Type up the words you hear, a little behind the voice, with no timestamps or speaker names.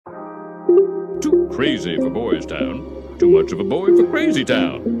Too crazy for Boys Town. Too much of a boy for Crazy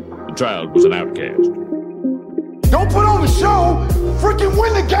Town. The child was an outcast. Don't put on the show. Freaking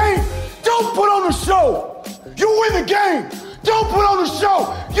win the game. Don't put on the show. You win the game. Don't put on the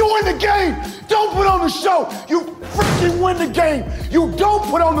show. You win the game. Don't put on the show. You freaking win the game. You don't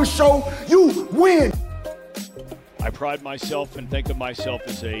put on the show. You win. I pride myself and think of myself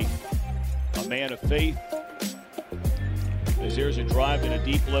as a man of faith. As there's a drive in a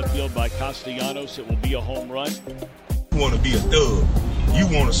deep left field by Castellanos, it will be a home run. You want to be a thug. You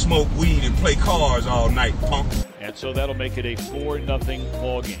want to smoke weed and play cards all night, punk. And so that'll make it a 4-0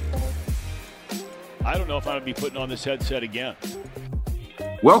 ball game. I don't know if I'm going to be putting on this headset again.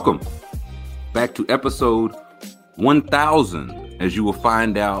 Welcome back to episode 1000, as you will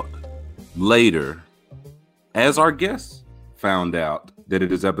find out later, as our guests found out that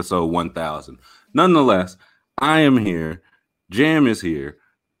it is episode 1000. Nonetheless, I am here. Jam is here.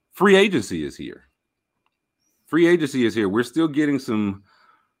 Free agency is here. Free agency is here. We're still getting some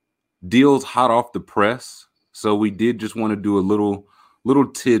deals hot off the press. So we did just want to do a little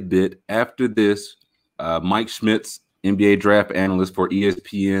tidbit. After this, Mike Schmitz, NBA draft analyst for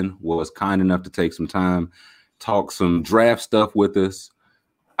ESPN, was kind enough to take some time, talk some draft stuff with us.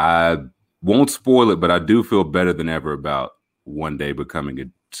 I won't spoil it, but I do feel better than ever about one day becoming a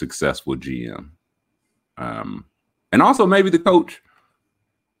successful GM. And also maybe the coach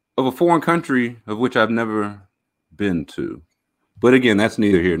of a foreign country of which I've never been to. But again, that's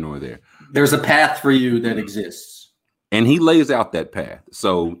neither here nor there. There's a path for you that exists. And he lays out that path.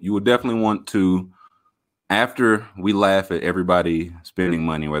 So you would definitely want to, after we laugh at everybody spending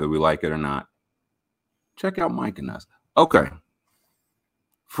money, whether we like it or not, check out Mike and us. Okay.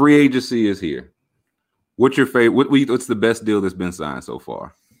 Free agency is here. What's your favorite? What's the best deal that's been signed so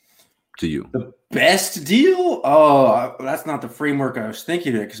far to you? The best deal? Oh, that's not the framework I was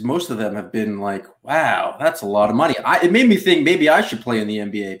thinking of, because most of them have been like, wow, that's a lot of money. It made me think maybe I should play in the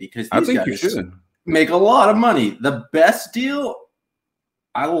NBA because these guys you should make a lot of money. The best deal?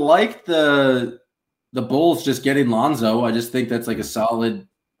 I like the Bulls just getting Lonzo. I just think that's like a solid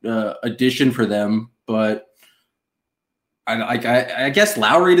addition for them. But I guess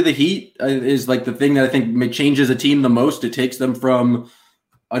Lowry to the Heat is like the thing that I think changes a team the most. It takes them from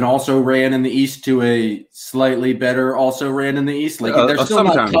an also ran in the East to a slightly better also ran in the East. Like they're still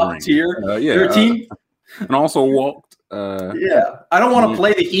not top tier. They're a team. And also walked. I don't want to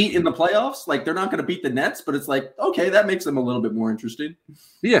play the Heat in the playoffs. Like they're not going to beat the Nets, but it's like, okay, that makes them a little bit more interesting.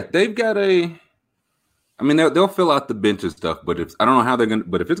 Yeah, they've got they'll fill out the bench and stuff, but I don't know how they're going to,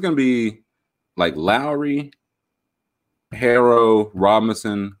 but if it's going to be like Lowry, Harrow,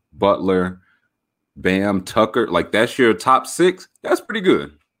 Robinson, Butler, Bam, Tucker, like that's your top six, that's pretty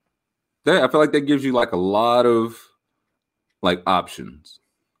good. I feel like that gives you like a lot of like options.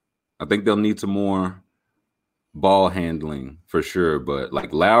 I think they'll need some more ball handling for sure, but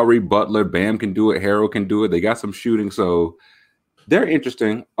like Lowry, Butler, Bam can do it, Harrow can do it. They got some shooting, so they're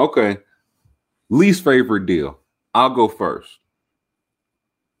interesting. Okay. Least favorite deal. I'll go first.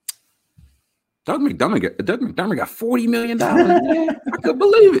 Doug McDermott got $40 million. Man. I couldn't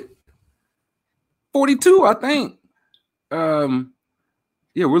believe it. 42, I think.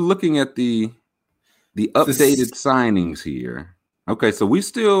 Yeah, we're looking at the updated signings here. Okay, so we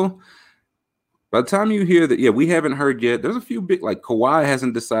still, by the time you hear that, we haven't heard yet. There's a few big, like Kawhi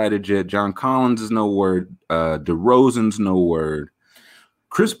hasn't decided yet. John Collins is no word. DeRozan's no word.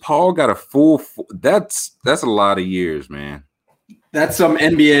 Chris Paul got a full that's a lot of years, man. That's some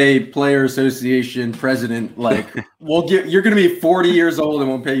NBA Player Association president. Like, you're going to be 40 years old and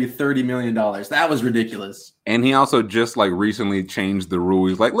we'll pay you $30 million. That was ridiculous. And he also just like recently changed the rule.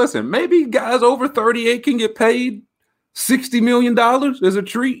 He's like, listen, maybe guys over 38 can get paid $60 million as a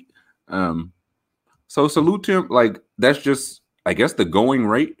treat. So salute to him. Like, that's just, I guess, the going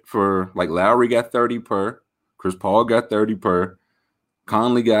rate for like Lowry got 30 per, Chris Paul got 30 per,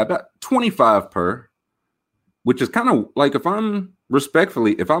 Conley got about 25 per, which is kind of like, if I'm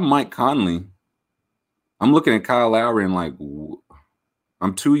Mike Conley, I'm looking at Kyle Lowry and like,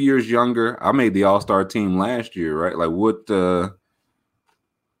 I'm 2 years younger. I made the All-Star team last year, right? Like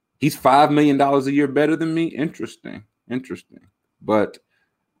he's $5 million a year better than me. Interesting. But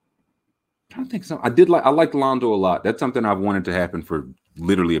I'm trying to think something. I liked Lonzo a lot. That's something I've wanted to happen for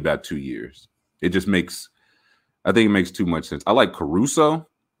literally about 2 years. I think it makes too much sense. I like Caruso.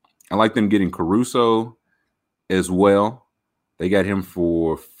 I like them getting Caruso as well. They got him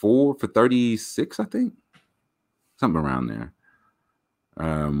for 36, I think. Something around there.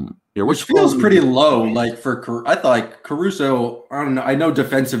 Which feels pretty low. Like I thought like Caruso, I don't know. I know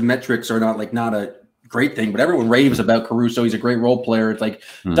defensive metrics are not a great thing, but everyone raves about Caruso. He's a great role player. It's like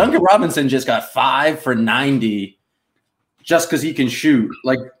Duncan Robinson just got 5 for 90 just because he can shoot.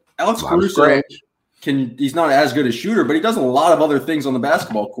 Like Alex Caruso he's not as good a shooter, but he does a lot of other things on the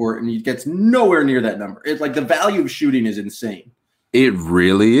basketball court, and he gets nowhere near that number. It's like the value of shooting is insane. It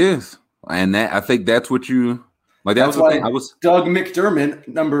really is. And I think that's what you like. That's why Doug McDermott,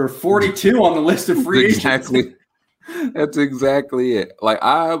 number 42 on the list of free agents. That's exactly it. Like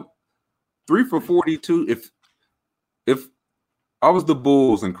 3 for 42. If I was the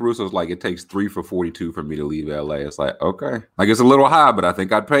Bulls and Caruso's like, it takes 3 for 42 for me to leave LA. It's like, okay, like it's a little high, but I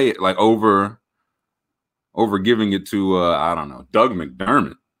think I'd pay it like over giving it to I don't know, Doug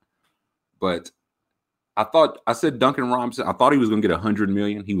McDermott. But I said Duncan Robinson. I thought he was going to get $100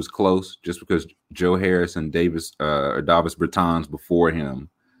 million. He was close just because Joe Harris and Davis Bertans before him.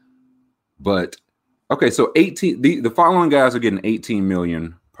 But okay, so 18. The following guys are getting $18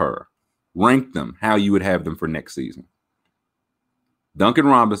 million per. Rank them how you would have them for next season. Duncan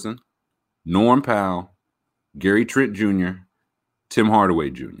Robinson, Norm Powell, Gary Trent Jr., Tim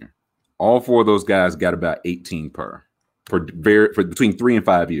Hardaway Jr. All 4 of those guys got about 18 per for between 3 and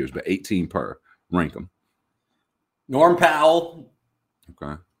 5 years, but 18 per. Rank them. Norm Powell.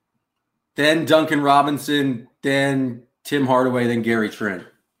 Okay. Then Duncan Robinson, then Tim Hardaway, then Gary Trent.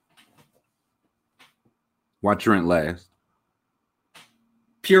 Why Trent last?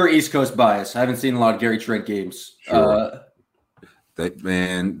 Pure East Coast bias. I haven't seen a lot of Gary Trent games. Sure.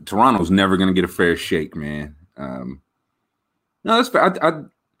 Toronto's never going to get a fair shake, man. No, that's fair.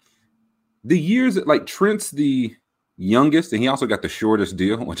 The years like Trent's the youngest, and he also got the shortest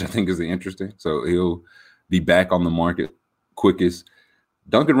deal, which I think is interesting. So he'll be back on the market quickest.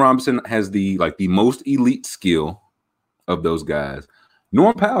 Duncan Robinson has the most elite skill of those guys.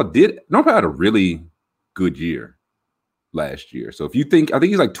 Norm Powell had a really good year last year. So if you think, I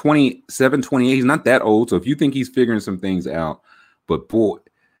think he's like 27, 28. He's not that old. So if you think he's figuring some things out, but boy,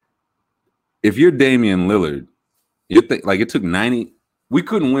 if you're Damian Lillard, you think like it took 90. We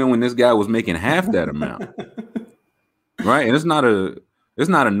couldn't win when this guy was making half that amount. Right? And it's not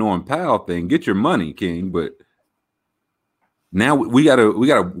a Norm Powell thing. Get your money, King, but now we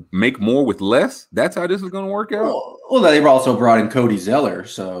gotta make more with less. That's how this is gonna work out. Well, they also brought in Cody Zeller,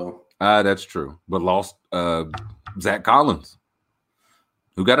 so that's true. But lost Zach Collins,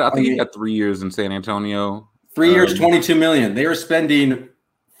 who got he got 3 years in San Antonio. 3 years, $22 million. They are spending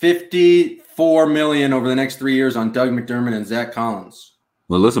 $54 million over the next 3 years on Doug McDermott and Zach Collins.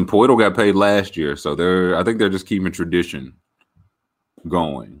 Well, listen, Poeltl got paid last year, so I think they're just keeping tradition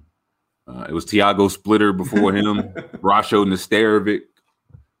going. It was Tiago Splitter before him, Rasho Nesterovic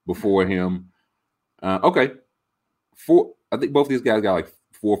before him. Okay, I think both these guys got like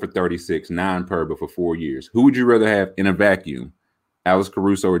 4 for 36, 9 per, but for 4 years. Who would you rather have in a vacuum, Alex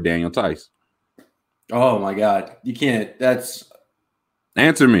Caruso or Daniel Theis? Oh my God, you can't.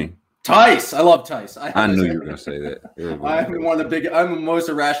 Answer me. Theis, I love Theis. I knew you were going to say that. I'm the most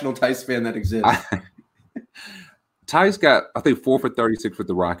irrational Theis fan that exists. Theis got, I think, 4 for 36 with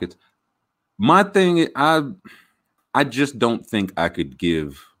the Rockets. My thing, I just don't think I could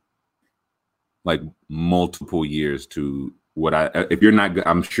give like multiple years to what if you're not,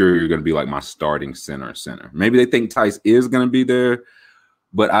 I'm sure you're going to be like my starting center. Maybe they think Theis is going to be there,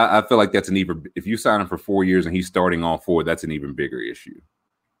 but I feel like that's if you sign him for 4 years and he's starting all 4, that's an even bigger issue.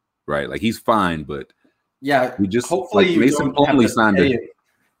 Right, like he's fine, but yeah, we just hopefully like you Mason don't Plumlee have to signed pay it.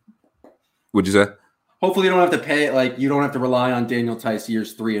 What'd you say? Hopefully you don't have to pay it. Like you don't have to rely on Daniel Theis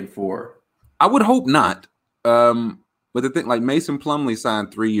years 3 and 4. I would hope not. But the thing, like Mason Plumlee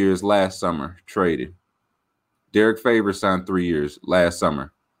signed 3 years last summer, traded. Derek Favors signed 3 years last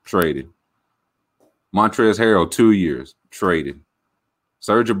summer, traded. Montrezl Harrell 2 years, traded.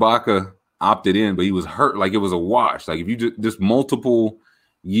 Serge Ibaka opted in, but he was hurt. Like it was a wash. Like if you just multiple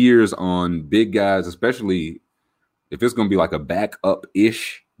years on big guys, especially if it's going to be like a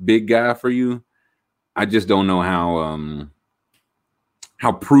backup-ish big guy for you, I just don't know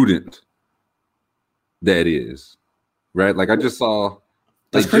how prudent that is, right? Like I just saw.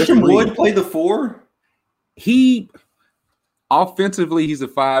 Does Christian Wood play the 4? He offensively he's a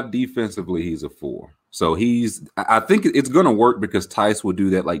 5, defensively he's a 4. So I think it's going to work because Theis will do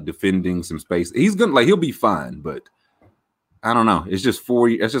that, like defending some space. He'll be fine, but I don't know. It's just 4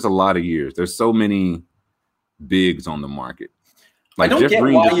 years. It's just a lot of years. There's so many bigs on the market. Like Jeff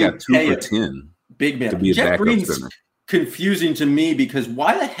Green just got 2 for 10. Big man. To be a Jeff backup Green's center. Confusing to me because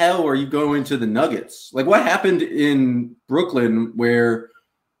why the hell are you going to the Nuggets? Like what happened in Brooklyn where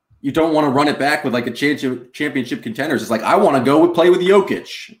you don't want to run it back with like a championship contenders? It's like, I want to go play with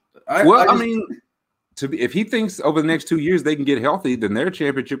Jokic. If he thinks over the next 2 years they can get healthy, then they're a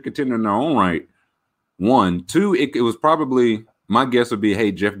championship contender in their own right. 1. 2, it was probably, my guess would be,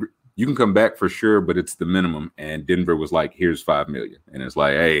 hey, Jeff, you can come back for sure, but it's the minimum. And Denver was like, here's $5 million. And it's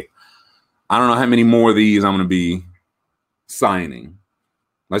like, hey, I don't know how many more of these I'm going to be signing.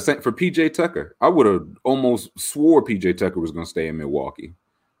 Like for PJ Tucker, I would have almost swore PJ Tucker was going to stay in Milwaukee.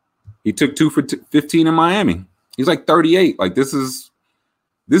 He took 2 for 15 in Miami. He's like 38. Like this is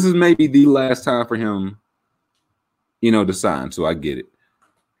maybe the last time for him, to sign. So I get it.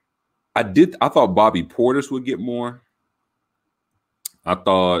 I thought Bobby Portis would get more. I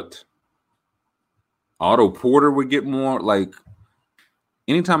thought Otto Porter would get more. Like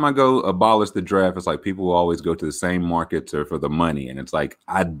anytime I go abolish the draft, it's like people will always go to the same markets or for the money. And it's like,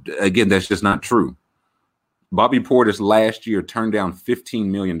 again, that's just not true. Bobby Portis last year turned down $15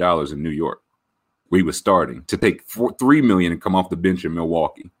 million in New York, where he was starting, to take $3 million and come off the bench in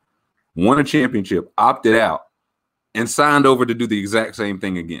Milwaukee. Won a championship, opted out, and signed over to do the exact same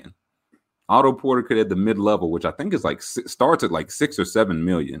thing again. Otto Porter could at the mid-level, which I think is like starts at like $6 or $7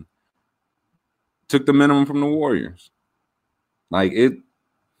 million. Took the minimum from the Warriors. Like it.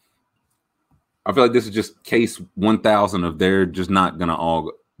 I feel like this is just case 1,000 of they're just not gonna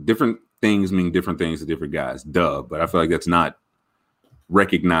all different things mean different things to different guys. Duh, but I feel like that's not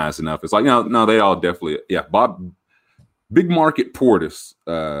recognized enough. It's like no, they all definitely Bob, big market Portis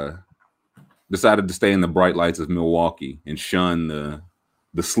decided to stay in the bright lights of Milwaukee and shun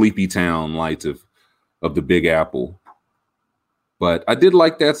the sleepy town lights of the Big Apple. But I did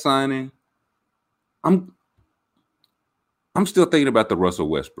like that signing. I'm still thinking about the Russell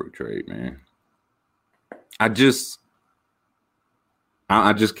Westbrook trade, man. I just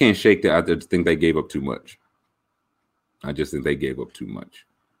can't shake that. I just think they gave up too much.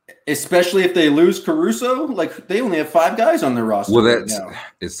 Especially if they lose Caruso. Like, they only have 5 guys on their roster. Well, right now.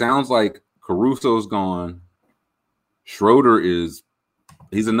 It sounds like Caruso's gone. Schroeder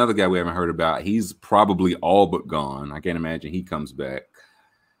he's another guy we haven't heard about. He's probably all but gone. I can't imagine he comes back.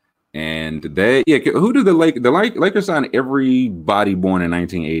 And who did the Lakers sign everybody born in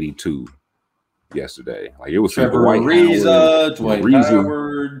 1982 yesterday? Like it was Trevor Ariza, Dwight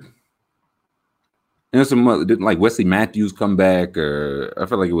Howard. And didn't like Wesley Matthews come back? Or I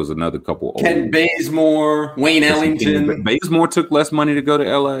feel like it was another couple. Kent Bazemore, Wayne Ellington. Bazemore took less money to go to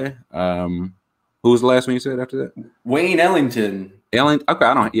LA. Who was the last one you said after that? Wayne Ellington.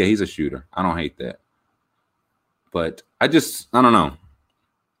 Okay, he's a shooter. I don't hate that. But I don't know.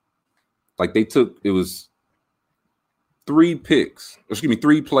 Like it was 3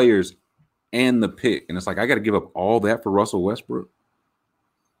 players and the pick. And it's like, I got to give up all that for Russell Westbrook.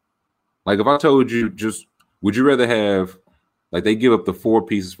 Like if I told you would you rather have, like they give up the 4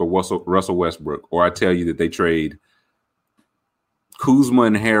 pieces for Russell Westbrook, or I tell you that they trade Kuzma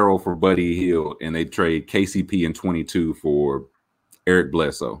and Harrell for Buddy Hield and they trade KCP and 22 for Eric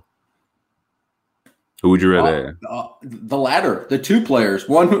Bledsoe? Who would you rather have? The latter, the 2 players.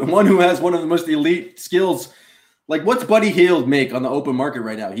 One who has one of the most elite skills. Like, what's Buddy Hield make on the open market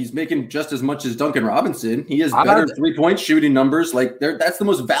right now? He's making just as much as Duncan Robinson. He has better 3-point shooting numbers. Like, that's the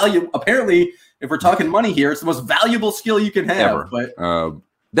most valuable. Apparently, if we're talking money here, it's the most valuable skill you can have. Ever. But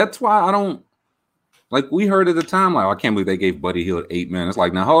that's why I don't. Like, we heard at the time, like, I can't believe they gave Buddy Hield 8 minutes. It's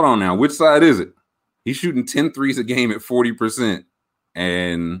like, now, hold on now. Which side is it? He's shooting 10 threes a game at 40%.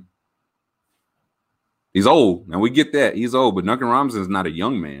 And he's old. Now, we get that. He's old. But Duncan Robinson is not a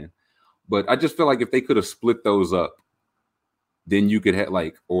young man. But I just feel like if they could have split those up, then you could have,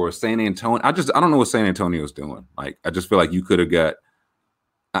 like, or San Antonio. I don't know what San Antonio's doing. Like, I just feel like you could have got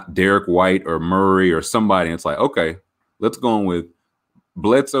Derek White or Murray or somebody. And it's like, okay, let's go on with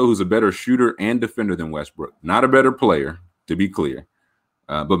Bledsoe, who's a better shooter and defender than Westbrook. Not a better player, to be clear,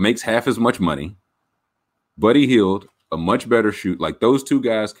 but makes half as much money. Buddy Hield, a much better shoot. Like, those 2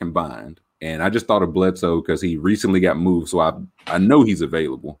 guys combined. And I just thought of Bledsoe because he recently got moved, so I know he's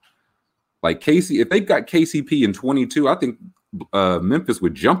available. Like if they got KCP in 22, I think Memphis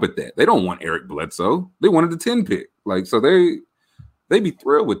would jump at that. They don't want Eric Bledsoe. They wanted the 10 pick. Like, so they'd be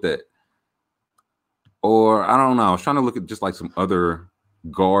thrilled with that. Or I don't know. I was trying to look at just like some other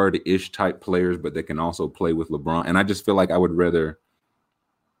guard-ish type players, but they can also play with LeBron. And I just feel like I would rather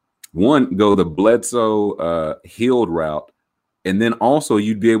go the Bledsoe Hield route, and then also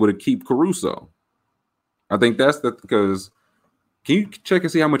you'd be able to keep Caruso. I think that's because. Can you check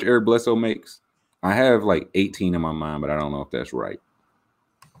and see how much Eric Bledsoe makes? I have like 18 in my mind, but I don't know if that's right.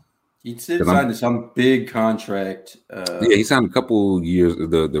 He signed some big contract. He signed a couple years,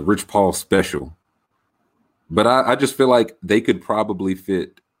 the Rich Paul special. But I just feel like they could probably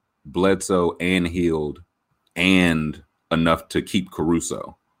fit Bledsoe and Hield and enough to keep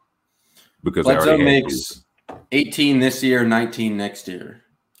Caruso. Because Bledsoe makes 18 this year, 19 next year.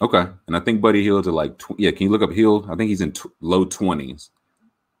 Okay, and I think Buddy Hield's at like can you look up Hield? I think he's in low 20s,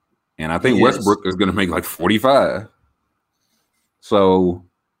 and I think Westbrook is going to make like 45. So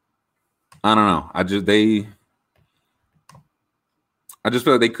I don't know. I just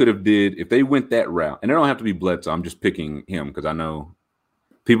feel like they could have did if they went that route, and it don't have to be Bledsoe. I'm just picking him because I know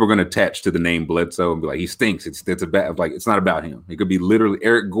people are going to attach to the name Bledsoe and be like, he stinks. It's not about him. It could be literally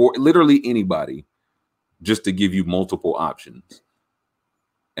Eric Gore, literally anybody, just to give you multiple options.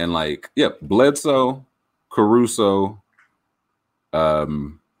 And Bledsoe, Caruso,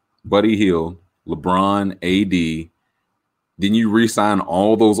 Buddy Hield, LeBron, AD. Then you re-sign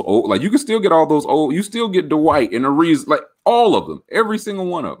all those old, like you can still get all those old. You still get Dwight and Ariz, like all of them, every single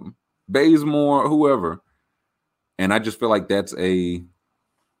one of them, Bazemore, whoever. And I just feel like that's for the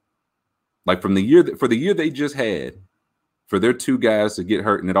year they just had, for their two guys to get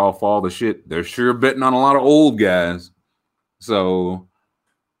hurt and it all fall to shit. They're sure betting on a lot of old guys. So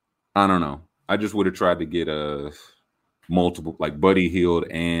I don't know. I just would have tried to get a multiple, like Buddy Hield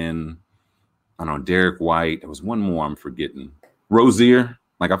and I don't know, Derek White. There was one more I'm forgetting. Rozier.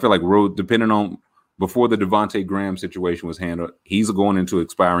 Like I feel like depending on before the Devontae Graham situation was handled, he's going into an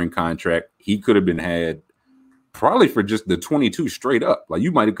expiring contract. He could have been had probably for just the 22 straight up. Like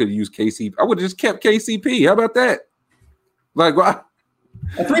you might have could have used KCP. I would have just kept KCP. How about that? Like what?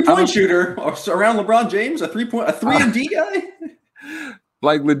 A 3-point shooter around LeBron James, a 3-and-D guy.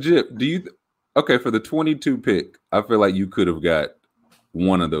 Like legit. For the 22 pick, I feel like you could have got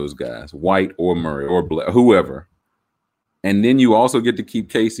one of those guys, White or Murray or whoever. And then you also get to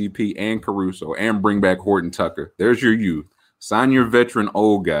keep KCP and Caruso and bring back Horton Tucker. There's your youth. Sign your veteran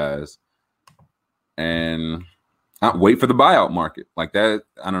old guys and wait for the buyout market. Like that,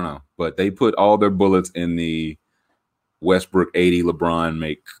 I don't know. But they put all their bullets in the Westbrook 80, LeBron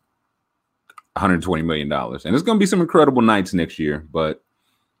make $120 million. And it's going to be some incredible nights next year, but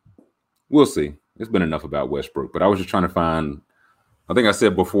we'll see. It's been enough about Westbrook. But I was just trying to find, I think I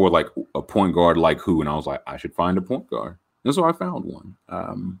said before, like a point guard like who, and I was like, I should find a point guard. And so I found one.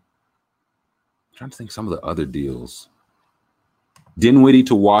 Trying to think some of the other deals. Dinwiddie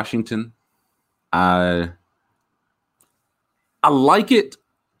to Washington. I like it.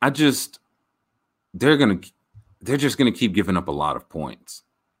 They're just gonna keep giving up a lot of points.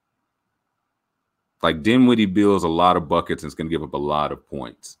 Like Dinwiddie builds a lot of buckets and it's gonna give up a lot of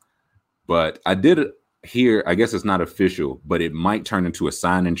points. But I did hear, I guess it's not official, but it might turn into a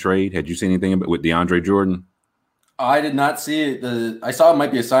sign and trade. Had you seen anything about with DeAndre Jordan? I did not see it. I saw it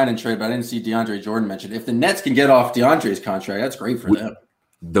might be a sign and trade, but I didn't see DeAndre Jordan mentioned. If the Nets can get off DeAndre's contract, that's great for them.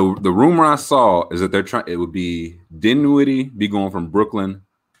 The rumor I saw is that it would be Dinwiddie be going from Brooklyn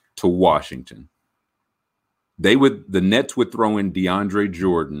to Washington. The Nets would throw in DeAndre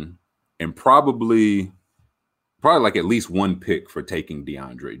Jordan and probably like at least one pick for taking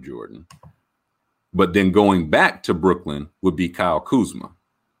DeAndre Jordan. But then going back to Brooklyn would be Kyle Kuzma.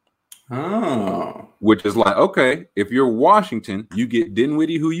 Oh. Which is like, okay, if you're Washington, you get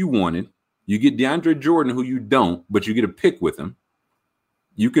Dinwiddie who you wanted. You get DeAndre Jordan who you don't, but you get a pick with him.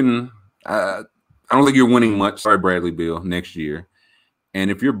 You can I don't think you're winning much. Sorry, Bradley Beal, next year. And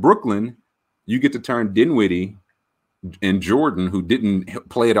if you're Brooklyn, you get to turn Dinwiddie and Jordan, who didn't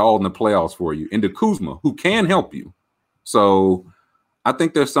play at all in the playoffs for you, into Kuzma, who can help you. So I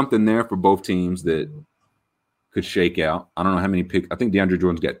think there's something there for both teams that could shake out. I don't know how many picks. I think DeAndre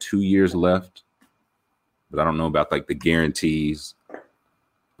Jordan's got 2 years left, but I don't know about like the guarantees.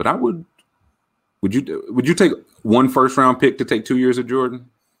 But would you take one first-round pick to take 2 years of Jordan?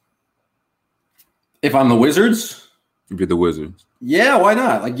 If I'm the Wizards? If you're the Wizards. Yeah, why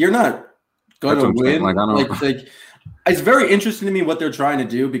not? Like, you're not going to win. Like, I don't like it's very interesting to me what they're trying to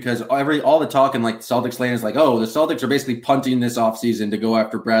do, because all the talk in like Celtics land is like, oh, the Celtics are basically punting this offseason to go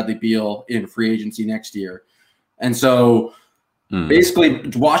after Bradley Beal in free agency next year. And so basically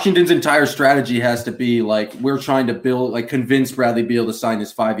Washington's entire strategy has to be like, we're trying to convince Bradley Beal to sign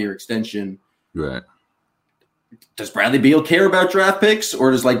his 5-year extension. Right. Does Bradley Beal care about draft picks,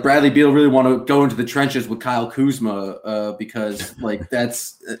 or does like Bradley Beal really want to go into the trenches with Kyle Kuzma because like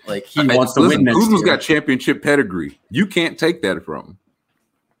that's like he wants to win next year? Kuzma's got championship pedigree. You can't take that from him.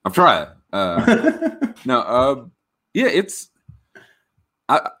 I've tried.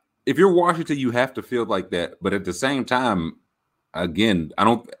 If you're Washington, you have to feel like that. But at the same time, again,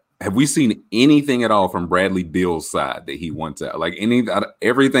 have we seen anything at all from Bradley Beal's side that he wants out? Like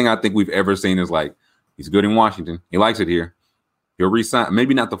everything I think we've ever seen is like, he's good in Washington. He likes it here. He'll resign.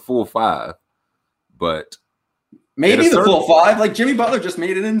 Maybe not the full 5, but maybe the full 5. Like Jimmy Butler just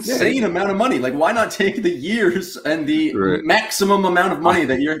made an insane amount of money. Like, why not take the years and the maximum amount of money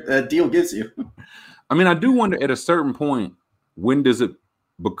that your deal gives you? I mean, I do wonder at a certain point, when does it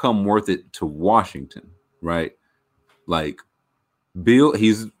become worth it to Washington, right? Like Beal,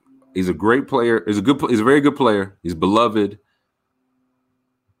 he's a great player. He's a very good player. He's beloved.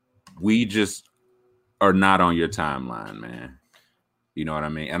 We just are not on your timeline, man. You know what I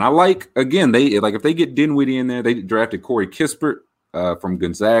mean? And I like, again, if they get Dinwiddie in there, they drafted Corey Kispert from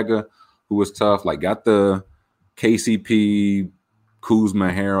Gonzaga, who was tough. Like got the KCP, Kuzma,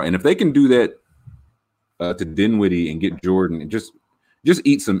 Harrell, and if they can do that to Dinwiddie and get Jordan, and just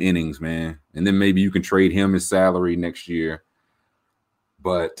eat some innings, man. And then maybe you can trade him his salary next year.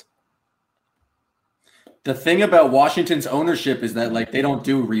 But the thing about Washington's ownership is that like they don't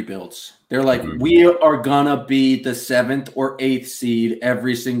do rebuilds. They're like, we are gonna be the 7th or 8th seed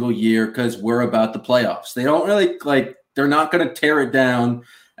every single year because we're about the playoffs. They don't really they're not gonna tear it down.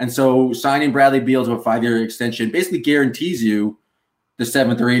 And so signing Bradley Beal to a 5-year extension basically guarantees you the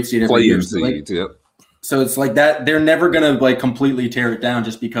 7th or 8th seed every year. So it's like that. They're never gonna completely tear it down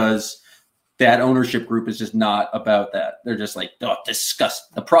just because that ownership group is just not about that. They're just like, oh,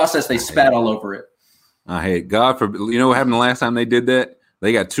 disgust. The process, they spat all over it. I hate God for what happened the last time they did that?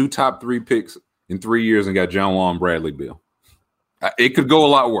 They got 2 top 3 picks in 3 years and got John Wall and Bradley Beal. It could go a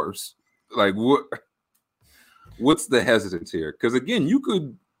lot worse. Like what's the hesitance here? Because again, you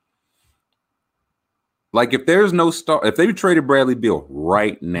could if there's no star, if they traded Bradley Beal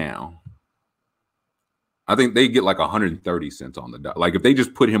right now, I think they get 130 cents on the dot. Like if they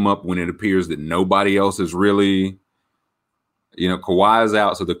just put him up when it appears that nobody else is really, Kawhi is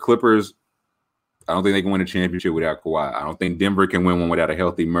out, so the Clippers, I don't think they can win a championship without Kawhi. I don't think Denver can win one without a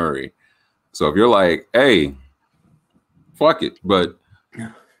healthy Murray. So if you're like, hey, fuck it. But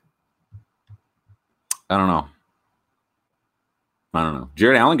I don't know.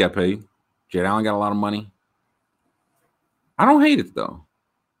 Jared Allen got paid. Jared Allen got a lot of money. I don't hate it though.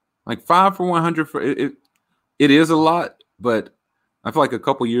 5 for 100 for it. It is a lot, but I feel like a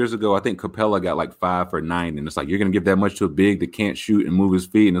couple years ago, I think Capella got 5 for 9, and it's you're gonna give that much to a big that can't shoot and move his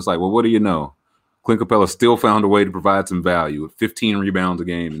feet, and it's well, what do you know? Clint Capella still found a way to provide some value with 15 rebounds a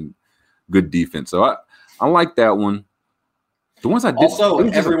game and good defense. So I like that one. The ones I did also,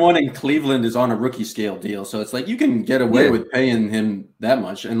 everyone in Cleveland is on a rookie scale deal, so it's you can get away with paying him that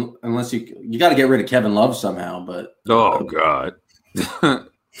much, and unless you got to get rid of Kevin Love somehow. But oh god,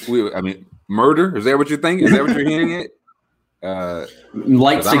 murder? Is that what you're thinking? Is that what you're hearing at?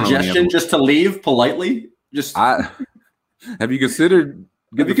 Light suggestion just to leave politely. Have you considered?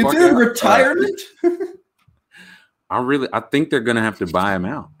 Have you considered retirement? I think they're gonna have to buy him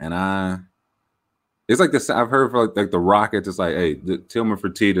out, and it's this. I've heard for the Rockets. It's hey, Tillman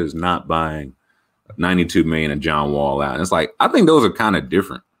Fertitta is not buying $92 million and John Wall out. And it's I think those are kind of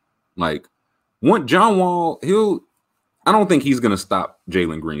different. One John Wall, I don't think he's gonna stop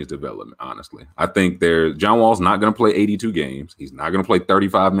Jalen Green's development. Honestly, I think John Wall's not gonna play 82 games. He's not gonna play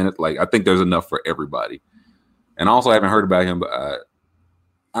 35 minutes. I think there's enough for everybody. And also, I haven't heard about him, but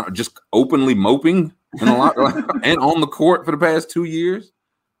just openly moping and a lot and on the court for the past 2 years.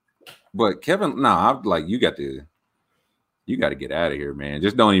 But Kevin, you got to get out of here, man.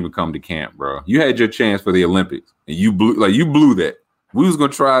 Just don't even come to camp, bro. You had your chance for the Olympics, and you blew that. We was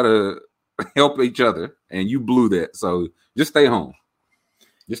gonna try to help each other, and you blew that. So just stay home.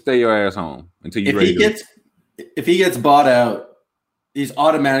 Just stay your ass home until you. If he gets bought out, he's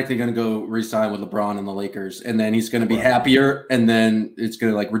automatically going to go re-sign with LeBron and the Lakers, and then he's going to be happier, and then it's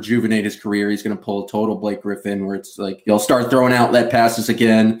going to rejuvenate his career. He's going to pull a total Blake Griffin, where it's he'll start throwing outlet passes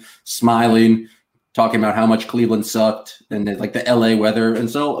again, smiling, talking about how much Cleveland sucked, and the LA weather. And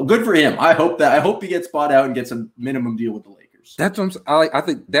so good for him. I hope he gets bought out and gets a minimum deal with the Lakers. That's what I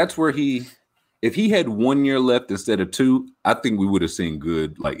think that's where if he had 1 year left instead of 2, I think we would have seen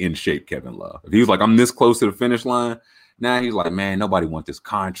good, in shape Kevin Love. If he was I'm this close to the finish line. Now he's man, nobody wants this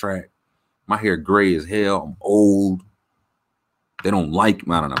contract. My hair gray as hell. I'm old. They don't like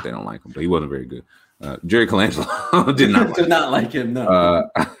him. I don't know if they don't like him, but he wasn't very good. Jerry Colangelo did not like him. No.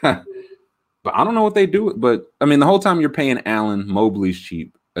 But I don't know what they do. But the whole time you're paying Allen, Mobley's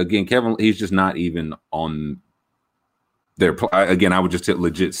cheap. Again, Kevin, he's just not even on their. Again, I would just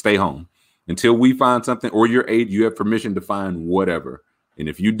legit stay home until we find something, or you have permission to find whatever. And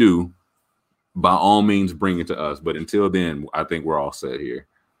if you do, by all means, bring it to us. But until then, I think we're all set here.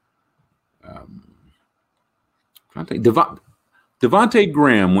 Devontae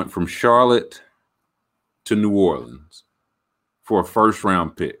Graham went from Charlotte to New Orleans for a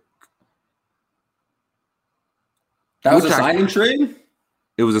first-round pick. That was a signing trade?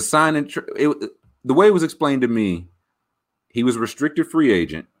 It was a signing trade. The way it was explained to me, he was a restricted free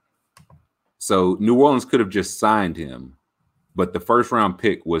agent. So New Orleans could have just signed him, but the first-round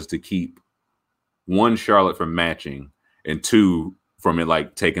pick was to keep 1, Charlotte from matching, and 2, from it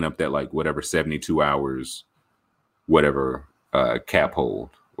like taking up that like whatever 72 hours, whatever cap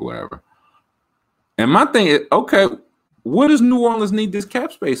hold or whatever. And my thing is, okay, what does New Orleans need this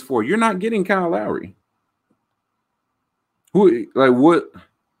cap space for? You're not getting Kyle Lowry. Who like what?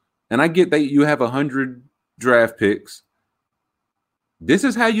 And I get that you have 100 draft picks. This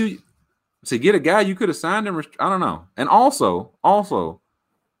is how you to get a guy you could have signed him. I don't know. And also,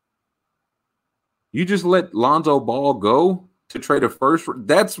 you just let Lonzo Ball go to trade a first.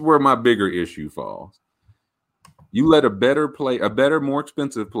 That's where my bigger issue falls. You let a better, more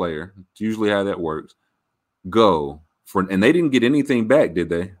expensive player, it's usually how that works, go for, and they didn't get anything back, did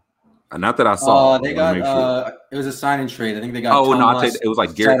they? Not that I saw. They got it was a sign and trade. I think they got. Oh no, it was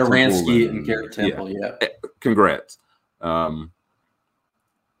like Garrett Satoransky and Garrett Temple. Yeah. Congrats. Can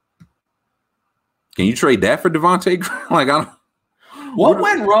you trade that for Devontae? Like I don't. What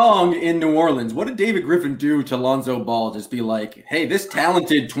went wrong in New Orleans? What did David Griffin do to Lonzo Ball? Just be like, hey, this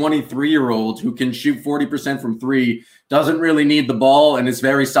talented 23-year-old who can shoot 40% from three doesn't really need the ball and is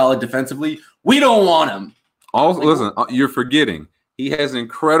very solid defensively. We don't want him. Also, listen, you're forgetting he has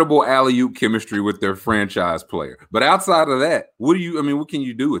incredible alley-oop chemistry with their franchise player. But outside of that, what can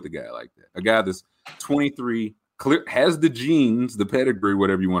you do with a guy like that? A guy that's 23, has the genes, the pedigree,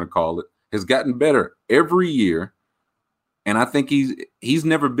 whatever you want to call it, has gotten better every year. And I think he's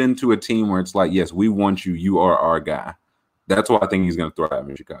never been to a team where it's like, yes, we want you. You are our guy. That's why I think he's going to thrive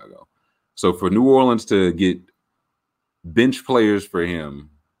in Chicago. So for New Orleans to get bench players for him,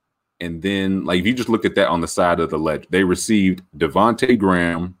 and then like if you just look at that on the side of the ledger, they received Devontae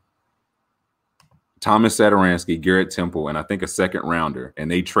Graham, Thomas Satoransky, Garrett Temple, and I think a second rounder, and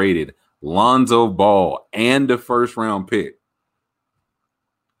they traded Lonzo Ball and a first round pick.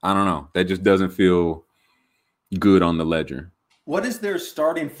 I don't know. That just doesn't feel good on the ledger. What is their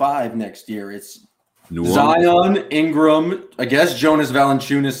starting five next year? It's Zion, Ingram, I guess Jonas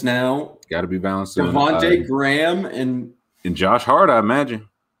Valanciunas now. Got to be Valanciunas. Devontae Graham and Josh Hart, I imagine.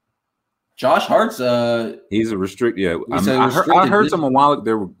 Josh Hart's he's a restricted. Yeah, I heard some a while ago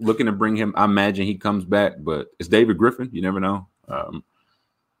they were looking to bring him. I imagine he comes back, but it's David Griffin. You never know.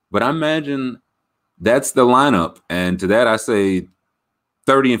 But I imagine that's the lineup, and to that I say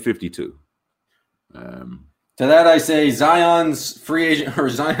 30 and 52. To that, I say Zion's free agent or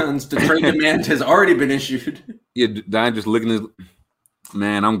Zion's to trade demand has already been issued. Yeah, I'm just looking at,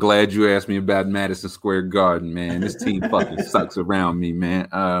 man, I'm glad you asked me about Madison Square Garden, man. This team fucking sucks around me, man.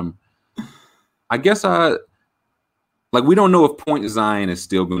 I guess we don't know if Point Zion is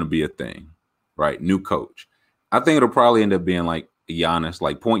still going to be a thing, right? New coach. I think it'll probably end up being like Giannis.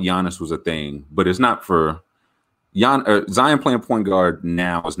 Like Point Giannis was a thing, but it's not for Zion playing point guard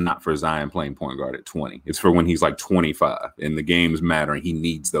now is not for Zion playing point guard at 20. It's for when he's like 25 and the games matter and he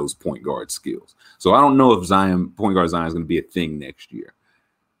needs those point guard skills. So I don't know if point guard Zion is going to be a thing next year.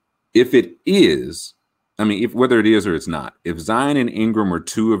 If it is, whether it is or it's not, if Zion and Ingram are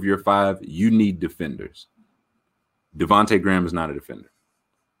two of your five, you need defenders. Devontae Graham is not a defender.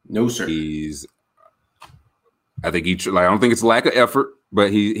 No, sir. I don't think it's lack of effort. But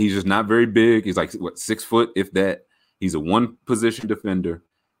he's just not very big. He's like, 6 foot, if that. He's a one-position defender.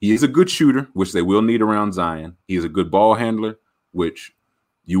 He is a good shooter, which they will need around Zion. He is a good ball handler, which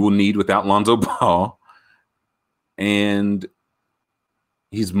you will need without Lonzo Ball. And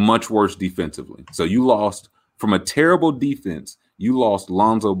he's much worse defensively. So you lost from a terrible defense. You lost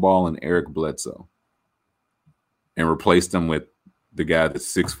Lonzo Ball and Eric Bledsoe and replaced them with the guy that's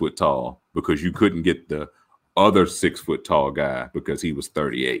 6 foot tall because you couldn't get the other 6 foot tall guy because he was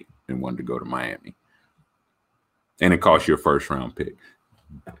 38 and wanted to go to Miami. And it cost you a first round pick.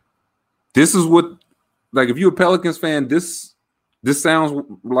 This is what, like, if you're a Pelicans fan, this sounds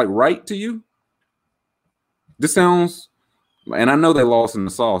like right to you. This sounds, and I know they lost in the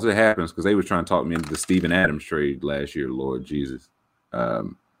sauce. It happens because they were trying to talk me into the Steven Adams trade last year, Lord Jesus. But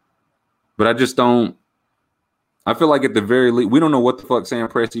I just don't, I feel like at the very least, we don't know what the fuck Sam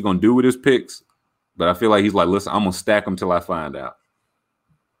Presti's going to do with his picks. But I feel like he's like, listen, I'm going to stack them till I find out.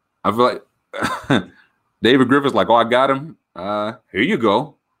 I feel like David Griffin's like, oh, I got him. Here you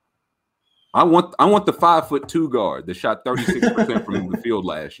go. I want the 5'2" guard that shot 36% from the field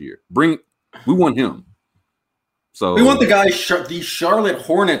last year. We want him. So we want the guy the Charlotte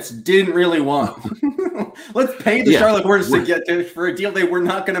Hornets didn't really want. Let's pay the Charlotte Hornets to get for a deal they were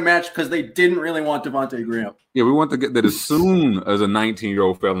not going to match because they didn't really want Devontae Graham. Yeah, we want to get that as soon as a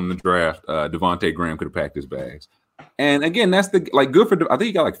 19-year-old fell in the draft, Devontae Graham could have packed his bags. And again, that's good for. I think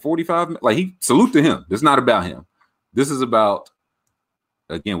he got like 45. Like salute to him. It's not about him. This is about.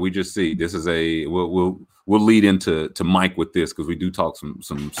 Again, we just see this is we'll lead into Mike with this because we do talk some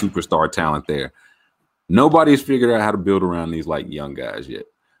superstar talent there. Nobody's figured out how to build around these like young guys yet.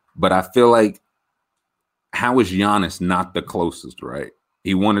 But I feel like, how is Giannis not the closest, right?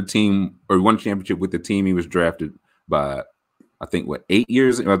 He won a championship with the team he was drafted by, I think, 8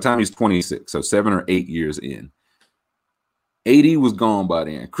 years? By the time he's 26, so 7 or 8 years in. AD was gone by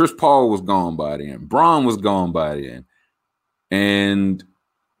then. Chris Paul was gone by then. Bron was gone by then. And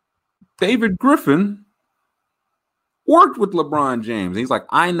David Griffin worked with LeBron James. He's like,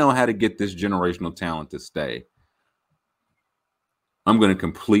 I know how to get this generational talent to stay. I'm going to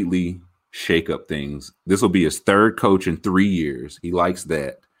completely shake up things. This will be his third coach in 3 years. He likes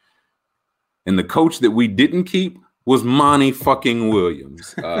that. And the coach that we didn't keep was Monty fucking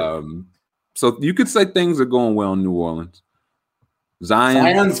Williams. So you could say things are going well in New Orleans.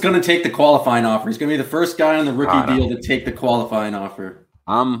 Zion's going to take the qualifying offer. He's going to be the first guy on the rookie deal to take the qualifying offer.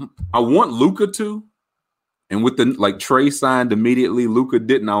 I want Luka to. And with the Trey signed immediately, Luka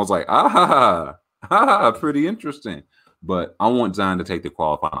didn't. I was like, pretty interesting. But I want Zion to take the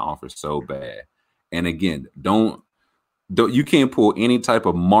qualifying offer so bad. And again, don't you can't pull any type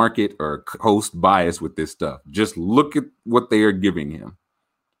of market or host bias with this stuff. Just look at what they are giving him.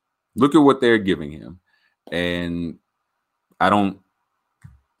 Look at what they're giving him. And I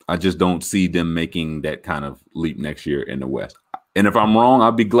just don't see them making that kind of leap next year in the West. And if I'm wrong,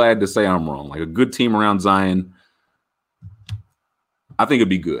 I'll be glad to say I'm wrong. Like a good team around Zion, I think it'd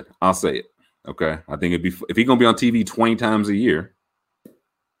be good. I'll say it. Okay. I think it'd be, if he's going to be on TV 20 times a year,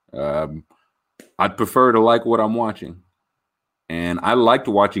 I'd prefer to like what I'm watching. And I liked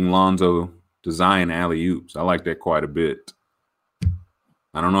watching Lonzo to Zion alley-oops. I like that quite a bit.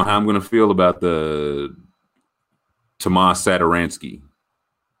 I don't know how I'm going to feel about the Tomas Satoransky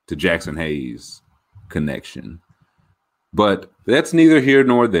to Jackson Hayes connection. But that's neither here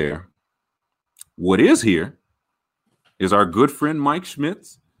nor there. What is here is our good friend Mike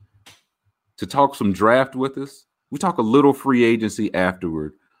Schmitz to talk some draft with us. We talk a little free agency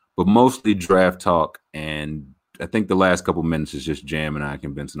afterward, but mostly draft talk. And I think the last couple minutes is just Jam and I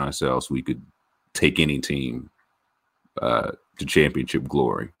convincing ourselves we could take any team to championship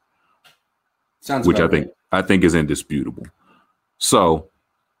glory. Sounds which right. I think is indisputable. So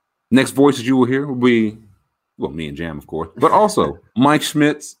next voices you will hear will be, well, me and Jam, of course, but also Mike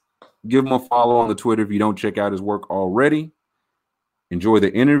Schmitz. Give him a follow on the Twitter if you don't check out his work already. Enjoy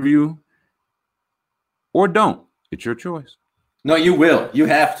the interview or don't. It's your choice. No, you will. You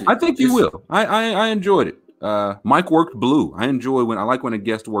have to. I think you will. I enjoyed it. Mike worked blue. I like when a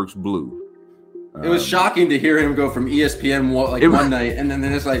guest works blue. It was shocking to hear him go from ESPN one night, and then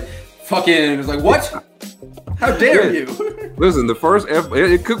it's like, fucking, it was like, what? How dare you? Listen, the first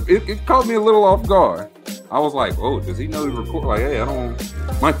it caught me a little off guard. I was like, oh, does he know to record? Like, hey, I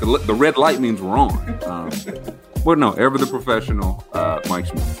don't. Mike, the red light means we're on. But no, ever the professional, Mike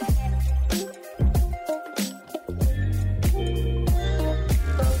Schmitz.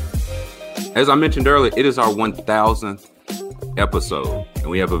 As I mentioned earlier, it is our 1000th episode, and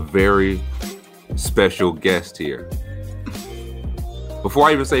we have a very special guest here. Before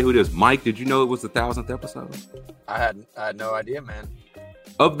I even say who it is, Mike, did you know it was the 1000th episode? I had no idea, man.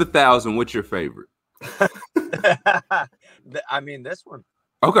 Of the 1000, what's your favorite? I mean, this one.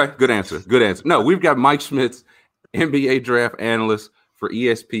 Okay, good answer. Good answer. No, we've got Mike Schmitz, NBA draft analyst for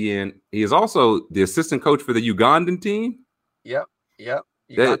ESPN. He is also the assistant coach for the Ugandan team. Yep.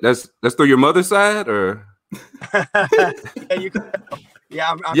 That's through your mother's side, or? Yeah, you can.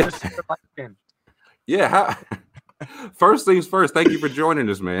 Yeah, I'm just like him. Yeah. First things first. Thank you for joining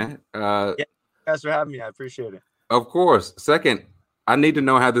us, man. Yeah, thanks for having me. I appreciate it. Of course. Second, I need to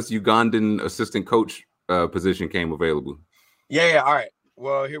know how this Ugandan assistant coach position came available. Yeah. All right.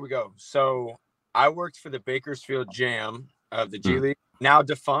 Well, here we go. So I worked for the Bakersfield Jam of the G League, now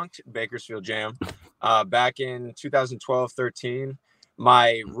defunct Bakersfield Jam, back in 2012-13.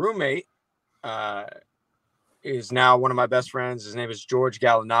 My roommate is now one of my best friends. His name is George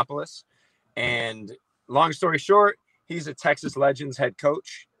Gallinopoulos. And long story short, he's a Texas Legends head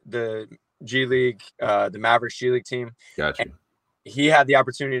coach, the G League, the Mavericks G League team. Gotcha. And he had the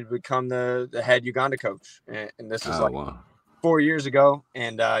opportunity to become the head Uganda coach. And this is 4 years ago.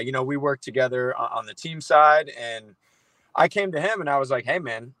 And, we worked together on the team side. And I came to him and I was like, hey,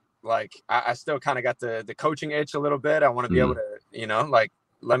 man, like I still kind of got the coaching itch a little bit. I want to be able to,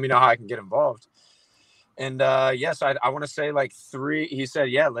 let me know how I can get involved. And yes, I want to say like 3. He said,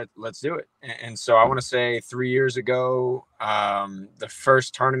 yeah, let's do it. And so I want to say 3 years ago, the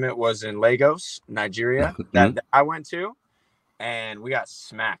first tournament was in Lagos, Nigeria, that I went to, and we got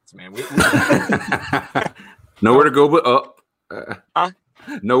smacked, man. Nowhere to go but up.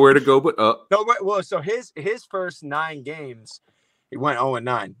 Nowhere to go but up. No, well, so his first 9 games, he went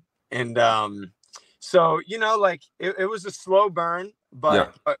 0-9, and So, like it was a slow burn,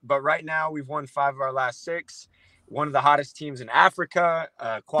 but right now we've won 5 of our last 6. One of the hottest teams in Africa,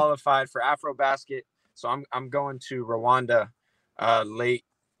 qualified for AfroBasket. So I'm going to Rwanda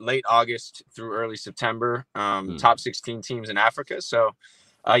late August through early September. Top 16 teams in Africa. So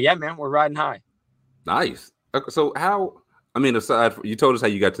yeah, man, we're riding high. Nice. So aside from, you told us how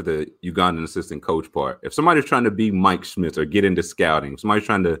you got to the Ugandan assistant coach part. If somebody's trying to be Mike Schmitz or get into scouting, somebody's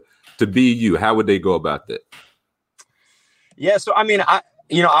trying to be you, how would they go about that? Yeah, so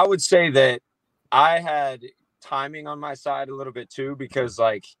I would say that I had timing on my side a little bit too, because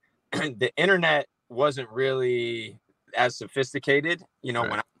like the internet wasn't really as sophisticated,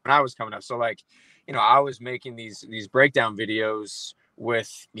 when I was coming up. So like, I was making these breakdown videos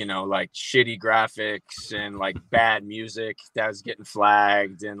with, like shitty graphics and like bad music that was getting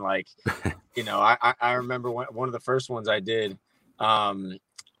flagged. And like, I remember one of the first ones I did, I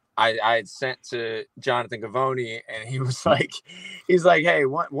had sent to Jonathan Gavoni, and he's like, hey,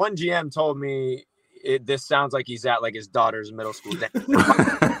 one GM told me this sounds like he's at like his daughter's middle school dance.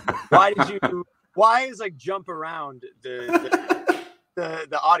 Why is like jump around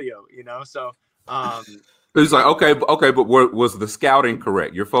the audio, So it's like, okay, but was the scouting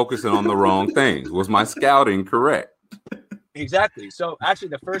correct? You're focusing on the wrong things. Was my scouting correct? Exactly. So actually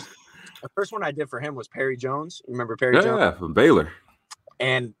the first one I did for him was Perry Jones. Remember Perry Jones? Yeah, from Baylor.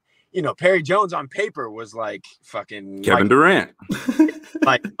 And Perry Jones on paper was like fucking Kevin Durant.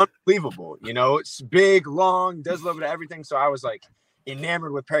 Like unbelievable. It's big, long, does a little bit of everything. So I was like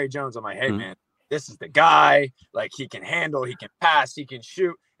enamored with Perry Jones. I'm like, hey man, this is the guy. Like he can handle, he can pass, he can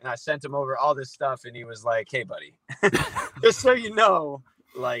shoot. And I sent him over all this stuff, and he was like, hey buddy, just so you know,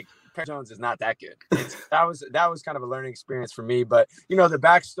 like Perry Jones is not that good. That was kind of a learning experience for me. But the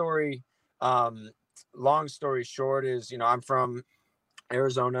backstory, long story short, is I'm from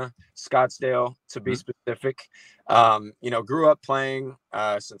Arizona, Scottsdale to be specific. Grew up playing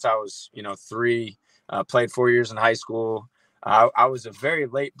since I was 3. Played 4 years in high school. I was a very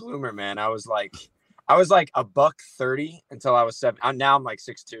late bloomer, man. I was like $130 until I was 7. Now I'm like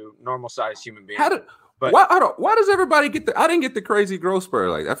 6'2", normal size human being. Why does everybody get I didn't get the crazy growth spur?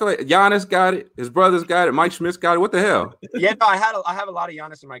 Like I feel like Giannis got it, his brothers got it, Mike Schmitz got it. What the hell? Yeah, no, I have a lot of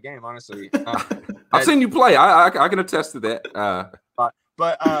Giannis in my game, honestly. I've seen you play. I can attest to that.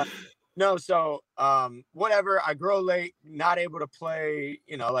 No, so whatever. I grow late, not able to play.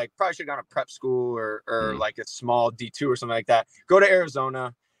 Like probably should have gone to prep school or like a small D2 or something like that. Go to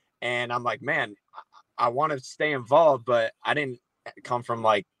Arizona, and I'm like, man, I want to stay involved, but I didn't come from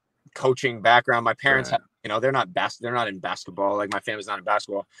like coaching background. My parents have, they're not in basketball. Like my family's not in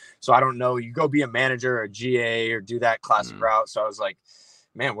basketball. So I don't know, you go be a manager or a GA or do that classic route. So I was like,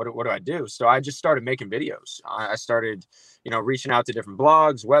 man, what do I do? So I just started making videos. I started, reaching out to different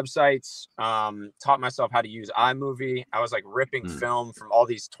blogs, websites, taught myself how to use iMovie. I was like ripping film from all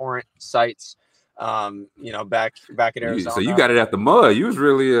these torrent sites, back at Arizona. So you got it out the mud. You was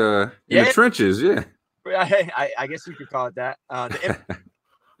really in the trenches. Yeah. I guess you could call it that.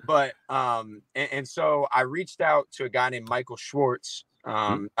 But and so I reached out to a guy named Michael Schwartz,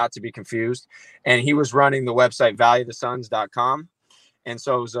 not to be confused, and he was running the website valuethesuns.com. And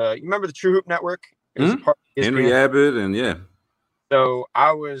so it was you remember the True Hoop Network? It was part of Henry Abbott, and yeah. So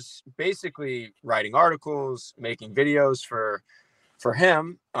I was basically writing articles, making videos for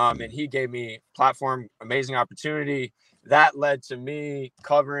him, and he gave me platform, amazing opportunity. That led to me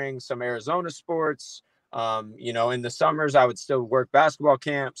covering some Arizona sports. In the summers I would still work basketball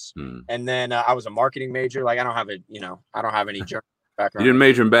camps, and then I was a marketing major. Like I don't have any journal background. You didn't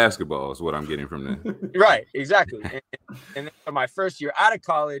major in basketball is what I'm getting from that. Right, exactly. And then my first year out of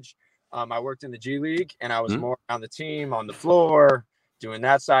college, I worked in the G League, and I was more on the team, on the floor, doing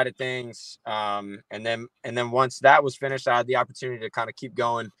that side of things. And then once that was finished, I had the opportunity to kind of keep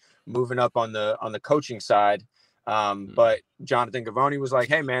going, moving up on the coaching side. But Jonathan Gavoni was like,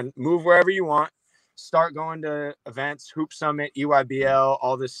 hey man, move wherever you want. Start going to events, Hoop Summit, EYBL,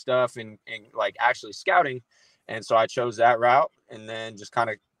 all this stuff, and like actually scouting. And so I chose that route, and then just kind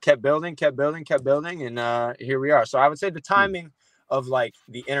of kept building. And here we are. So I would say the timing of like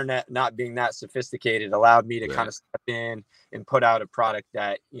the internet not being that sophisticated allowed me to kind of step in and put out a product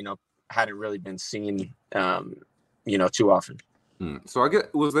that, hadn't really been seen, too often. So I guess,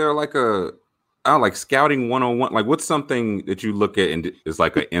 was there like like scouting 101? Like what's something that you look at and is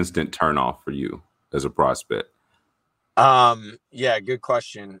like an instant turnoff for you as a prospect? Yeah, good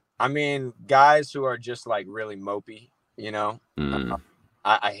question. I mean, guys who are just like really mopey,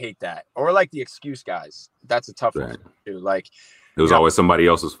 I hate that. Or like the excuse guys. That's a tough one too. Like it was always somebody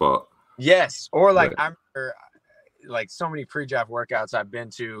else's fault. Yes. Or like I remember like so many pre-draft workouts I've been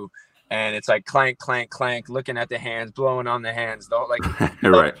to, and it's like clank, clank, clank, looking at the hands, blowing on the hands, though, like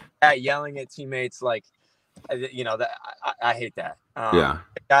right, yelling at teammates, like, you know, that I hate that. Yeah,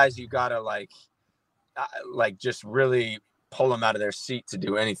 guys, you gotta like just really pull them out of their seat to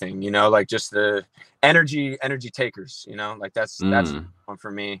do anything, you know, like just the energy takers, you know, like that's one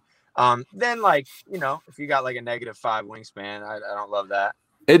for me. Then, like, you know, if you got like a -5 wingspan, I don't love that.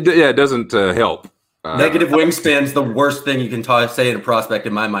 It doesn't help. Negative wingspan's the worst thing you can say in a prospect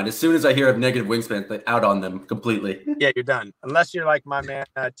in my mind. As soon as I hear of negative wingspan, they out on them completely. Yeah, you're done. Unless you're like my man,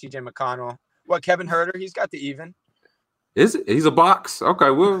 TJ McConnell. What, Kevin Huerter? He's got the even. Is it? He's a box. Okay,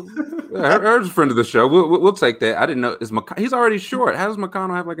 Herder's a friend of the show. We'll take that. I didn't know. He's already short. How does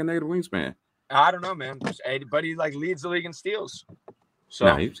McConnell have like a negative wingspan? I don't know, man. But he like leads the league in steals. So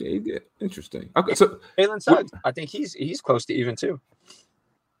no, he did. Interesting. Okay, so Jalen Suggs, I think he's close to even too.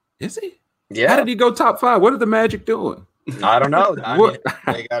 Is he? Yeah. How did he go top 5? What are the Magic doing? I don't know. I mean,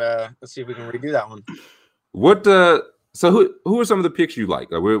 they gotta. Let's see if we can redo that one. What? So who are some of the picks you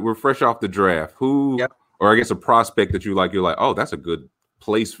like? We're fresh off the draft. Who? Yep. Or I guess a prospect that you like. You're like, oh, that's a good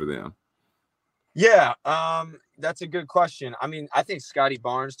place for them. Yeah. That's a good question. I mean, I think Scotty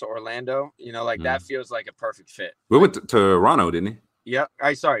Barnes to Orlando. You know, like that feels like a perfect fit. We went to Toronto, didn't he? Yeah.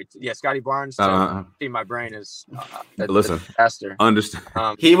 Yeah, Scotty Barnes. See, my brain is listen. Faster.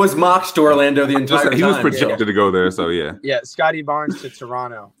 Understand. He was mocked to Orlando the entire time. He was projected to go there, so yeah. Yeah, Scotty Barnes to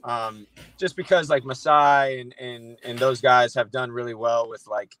Toronto. Just because like Masai and those guys have done really well with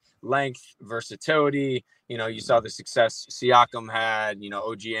like length, versatility. You know, you saw the success Siakam had. You know,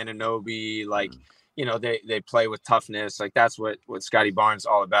 OG Anunoby. Like, you know, they play with toughness. Like that's what Scotty Barnes is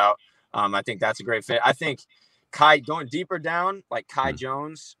all about. I think that's a great fit. I think Kai going deeper down, like Kai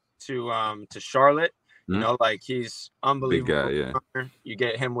Jones to Charlotte, you know, like he's unbelievable. Big guy, yeah. You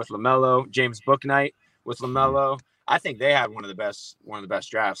get him with LaMelo, James Bouknight with LaMelo. I think they had one of the best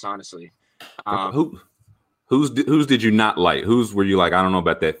drafts, honestly. Who's did you not like? Whose were you like? I don't know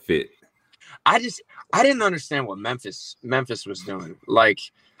about that fit. I didn't understand what Memphis was doing. Like,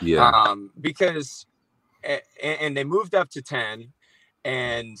 because and they moved up to 10.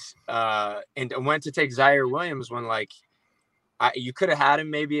 And went to take Zaire Williams when like you could have had him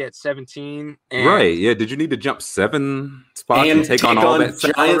maybe at 17. Right. Yeah. Did you need to jump 7 spots and take on all that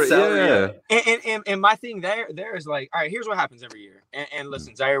giant salary? Yeah. And my thing there is like, all right, here's what happens every year. And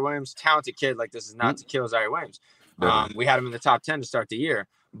listen, Zaire Williams, talented kid. Like this is not to kill Zaire Williams. We had him in the top 10 to start the year.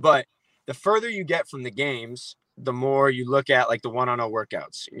 But the further you get from the games, the more you look at like the 1-on-0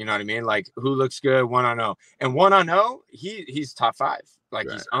 workouts, you know what I mean? Like who looks good 1-on-0 and 1-on-0, he's top 5. Like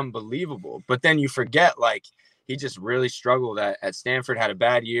he's unbelievable. But then you forget, like he just really struggled at Stanford, had a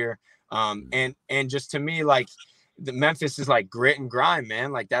bad year. And just to me, like the Memphis is like grit and grind,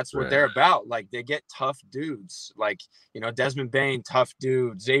 man. Like that's what they're about. Like they get tough dudes, like, you know, Desmond Bane, tough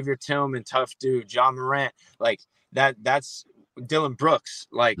dude, Xavier Tillman, tough dude, John Morant, like that's Dylan Brooks.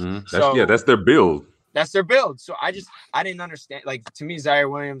 Like, that's their build. That's their build. So I didn't understand. Like to me, Zaire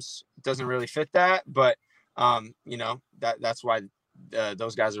Williams doesn't really fit that. But you know, that's why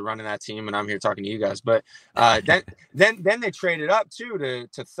those guys are running that team, and I'm here talking to you guys. But then they traded up too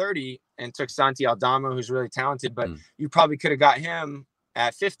to 30 and took Santi Aldama, who's really talented. But you probably could have got him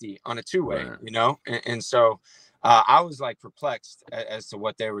at 50 on a 2-way, you know. And so I was like perplexed as to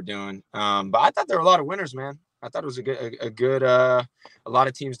what they were doing. But I thought there were a lot of winners, man. I thought it was a lot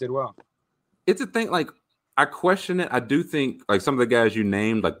of teams did well. It's a thing, like, I question it. I do think, like, some of the guys you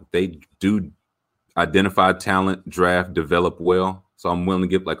named, like, they do identify talent, draft, develop well. So I'm willing to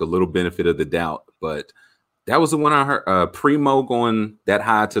give, like, a little benefit of the doubt. But that was the one I heard. Primo going that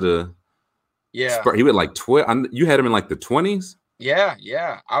high to the Spurs. He went, like, 12. You had him in, like, the 20s?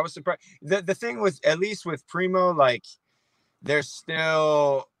 Yeah. I was surprised. The thing with, at least with Primo, like, there's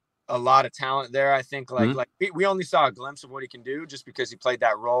still a lot of talent there. I think like we only saw a glimpse of what he can do just because he played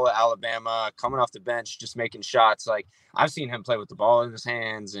that role at Alabama, coming off the bench, just making shots. Like I've seen him play with the ball in his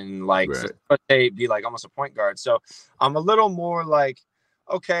hands and like, but they be like almost a point guard. So I'm a little more like,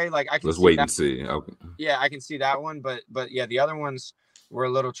 okay, like I can wait and see. Okay. Yeah, I can see that one, but yeah, the other ones were a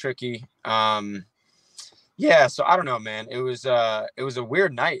little tricky. Yeah, so I don't know, man. It was a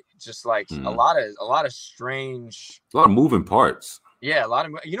weird night. Just like a lot of strange, a lot of moving parts. Yeah, a lot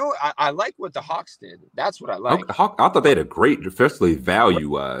of, you know, I like what the Hawks did. That's what I like. I thought they had a great, especially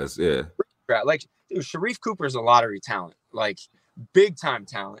value-wise. Yeah. Like, dude, Sharif Cooper's a lottery talent, like big time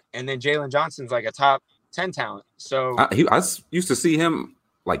talent. And then Jalen Johnson's like a top 10 talent. So I used to see him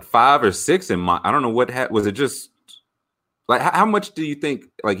like 5 or 6 in my, I don't know what was it just like, how much do you think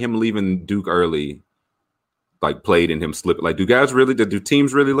like him leaving Duke early, like played in him slipping? Like, do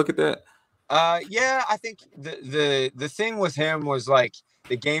teams really look at that? Yeah, I think the thing with him was like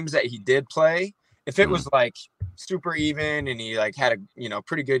the games that he did play, if it was like super even and he like had a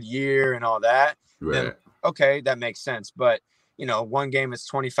pretty good year and all that, then okay, that makes sense. But one game it's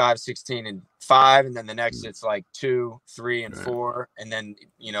 25, 16, and 5, and then the next it's like 2, 3, and 4, and then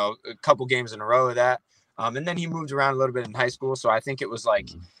a couple games in a row of that. And then he moved around a little bit in high school, so I think it was like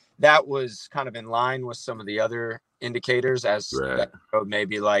that was kind of in line with some of the other indicators as that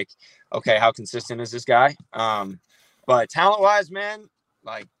maybe like, okay, how consistent is this guy? But talent-wise, man,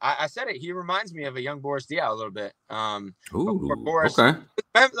 like I said it, he reminds me of a young Boris Diaw a little bit. Boris, okay.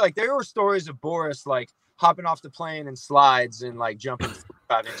 Like there were stories of Boris like hopping off the plane and slides and like jumping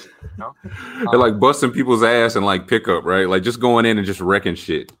 5 inches, They're like busting people's ass and like pickup, right? Like just going in and just wrecking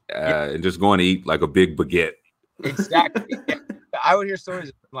shit and just going to eat like a big baguette. Exactly. I would hear stories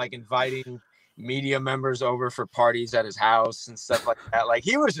of like inviting media members over for parties at his house and stuff like that. Like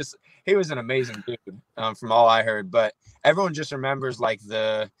he was an amazing dude from all I heard, but everyone just remembers like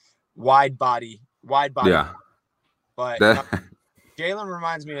the wide body. Yeah. But Jalen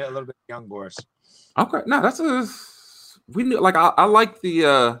reminds me a little bit of young Boris. Okay. No, I like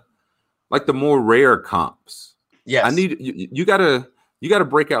the more rare comps. Yes. I need you gotta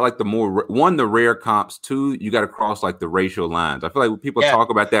break out like the rare comps. 2, you gotta cross like the racial lines. I feel like people talk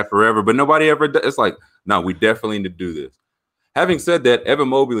about that forever, but nobody ever does. It's like, no, we definitely need to do this. Having said that, Evan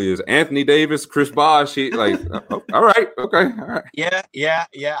Mobley is Anthony Davis, Chris Bosh. All right, okay, all right. Yeah.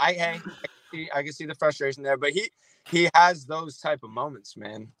 I can see the frustration there, but he has those type of moments,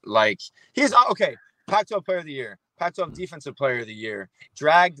 man. Like he's okay. Pac-12 Player of the Year, Pac-12 Defensive Player of the Year,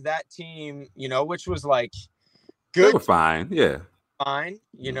 dragged that team, which was like good. They were fine, yeah. Fine,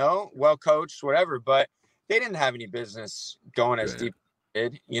 well coached, whatever, but they didn't have any business going as deep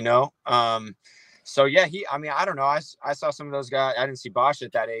as they did, So yeah, I don't know. I saw some of those guys. I didn't see Bosh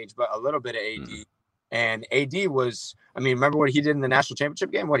at that age, but a little bit of AD. And AD was, remember what he did in the national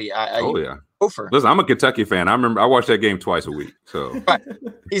championship game? Over. Listen, I'm a Kentucky fan. I watch that game twice a week. So right.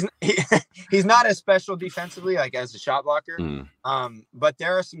 He's not as special defensively, like as a shot blocker. But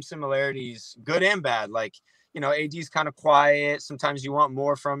there are some similarities, good and bad. Like, AD's kind of quiet. Sometimes you want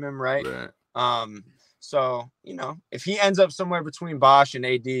more from him, right? So, if he ends up somewhere between Bosh and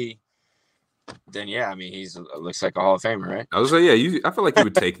AD, then yeah, he's looks like a Hall of Famer, right? I was like, I feel like you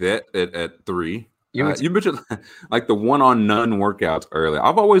would take that at 3. You mentioned like the one-on-none workouts earlier.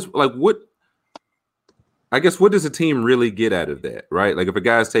 I've always like what does a team really get out of that, right? Like if a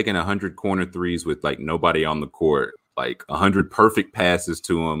guy's taking 100 corner threes with like nobody on the court, like 100 perfect passes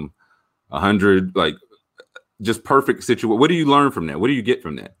to him, 100 like just perfect situation. What do you learn from that? What do you get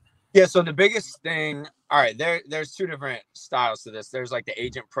from that? Yeah, so the biggest thing, all right, there's 2 different styles to this. There's like the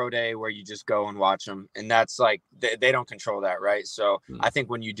agent pro day where you just go and watch them, and that's like they don't control that, right? So I think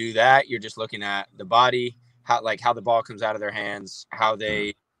when you do that, you're just looking at the body, how the ball comes out of their hands, how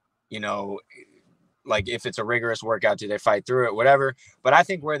they, like if it's a rigorous workout, do they fight through it, whatever. But I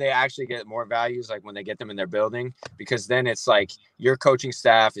think where they actually get more value is like when they get them in their building, because then it's like your coaching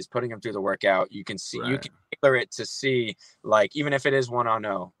staff is putting them through the workout. You can see, you can tailor it to see, like, even if it is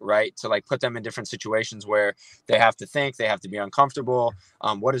 1-on-0, right? To like put them in different situations where they have to think, they have to be uncomfortable.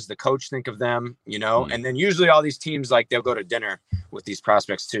 What does the coach think of them, And then usually all these teams, like they'll go to dinner with these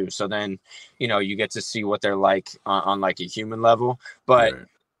prospects too. So then, you get to see what they're like on like a human level. But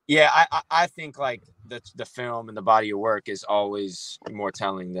yeah, I think like the film and the body of work is always more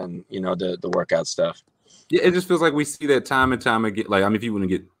telling than, the workout stuff. Yeah, it just feels like we see that time and time again. Like, if you want to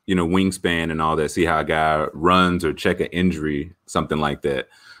get, wingspan and all that, see how a guy runs or check an injury, something like that.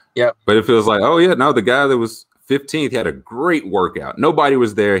 Yeah. But it feels like, the guy that was 15th, he had a great workout. Nobody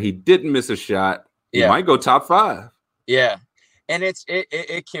was there. He didn't miss a shot. He might go top 5. Yeah. And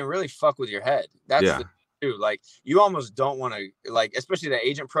it can really fuck with your head. That's the too. Like you almost don't want to, like, especially the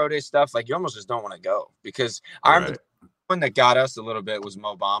agent pro day stuff, like you almost just don't want to go, because I remember the one that got us a little bit was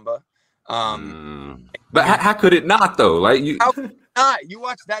Mo Bamba. But how could it not though? Like how could it not? You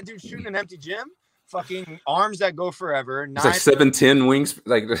watch that dude shooting an empty gym, fucking arms that go forever. It's like 7'10" wings,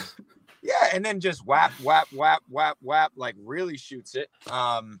 like yeah, and then just whap, like really shoots it.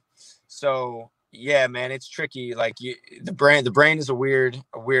 So yeah, man, it's tricky. Like the brain is a weird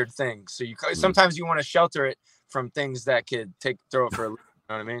thing. So sometimes you want to shelter it from things that could throw it for a loop.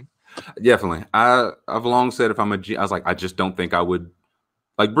 You know what I mean? Definitely. I've long said if I'm a G, I was like, I just don't think I would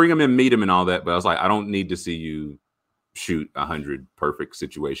like bring him in, meet him and all that. But I was like, I don't need to see you shoot 100 perfect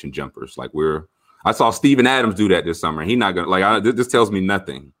situation jumpers. Like I saw Steven Adams do that this summer. He's not going to like, this tells me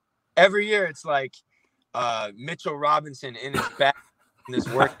nothing. Every year it's like Mitchell Robinson in his back this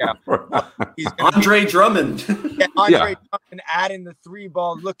workout. He's Andre Drummond. Drummond adding the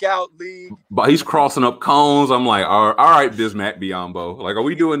 3-ball lookout league. But he's crossing up cones. I'm like, all right, Bismack Biyombo. Like, are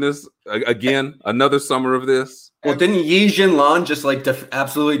we doing this again? Another summer of this? Well, didn't Yi Jianlan just like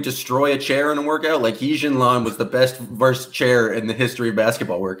absolutely destroy a chair in a workout? Like Yi Jianlan was the best versed chair in the history of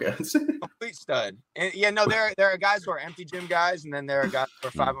basketball workouts. Complete stud. And there are guys who are empty gym guys, and then there are guys who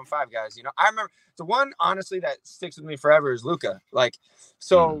are 5-on-5 guys. I remember the one honestly that sticks with me forever is Luka. Like,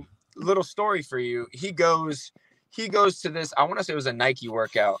 so little story for you. He goes to this. I want to say it was a Nike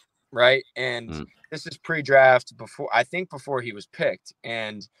workout, right? And this is pre-draft before he was picked,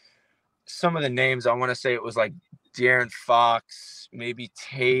 and some of the names I want to say it was like De'Aaron Fox, maybe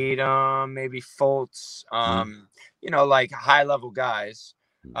Tatum, maybe Fultz, like high level guys.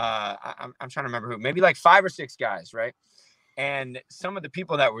 I'm trying to remember who, maybe like 5 or 6 guys, right? And some of the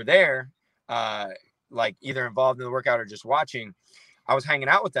people that were there, like either involved in the workout or just watching, I was hanging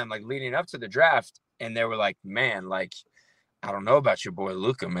out with them like leading up to the draft, and they were like, "Man, like I don't know about your boy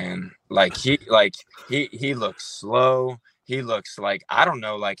Luka, man. Like he looks slow. He looks like I don't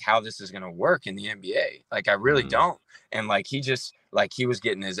know like how this is gonna work in the NBA. Like I really don't." And like he was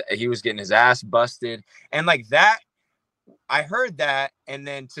getting his ass busted, and like that. I heard that, and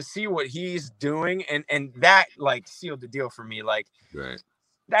then to see what he's doing, and that like sealed the deal for me. Like,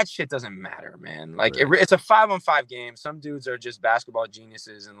 that shit doesn't matter, man. Like, it's a 5-on-5 game. Some dudes are just basketball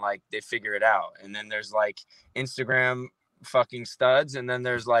geniuses, and like they figure it out. And then there's like Instagram fucking studs, and then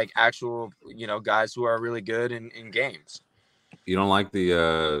there's like actual, guys who are really good in games. You don't like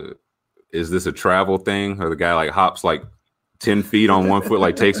the is this a travel thing, or the guy like hops like 10 feet on one foot,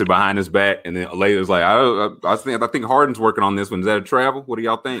 like takes it behind his back, and then later it's like, I think Harden's working on this one. Is that a travel? What do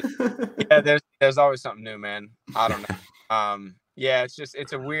y'all think? Yeah, there's always something new, man. I don't know. Yeah,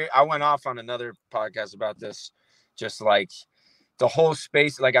 it's a weird. I went off on another podcast about this, just like the whole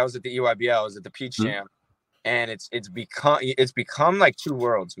space. Like I was at the EYBL, I was at the Peach Jam, and it's become like two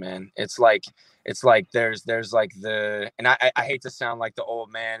worlds, man. It's like there's like and I hate to sound like the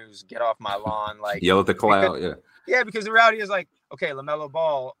old man who's get off my lawn, like yell at the cloud, Yeah, because the reality is like, okay, LaMelo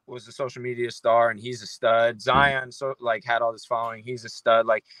Ball was a social media star and he's a stud. Zion had all this following, he's a stud.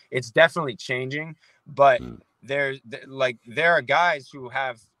 Like it's definitely changing, but there are guys who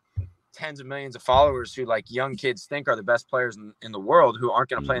have tens of millions of followers who like young kids think are the best players in the world who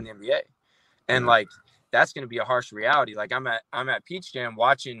aren't going to play in the NBA, and like that's going to be a harsh reality. Like I'm at Peach Jam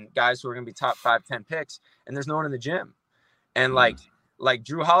watching guys who are going to be top 5, 10 picks, and there's no one in the gym, and like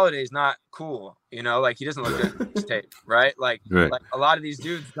Drew Holiday is not cool, like he doesn't look good in mixtape, right? Like a lot of these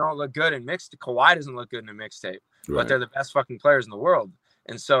dudes don't look good in mixtape. Kawhi doesn't look good in a mixtape, but they're the best fucking players in the world.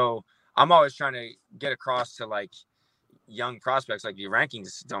 And so I'm always trying to get across to like young prospects, like your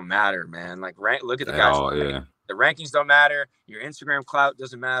rankings don't matter, man. Like look at the guys. The rankings don't matter. Your Instagram clout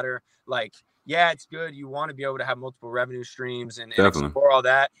doesn't matter. Like, yeah, it's good. You want to be able to have multiple revenue streams and explore all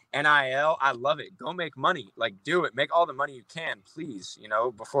that. NIL, I love it. Go make money. Like, do it. Make all the money you can, please,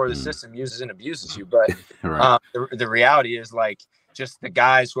 before the system uses and abuses you. But the reality is, like, just the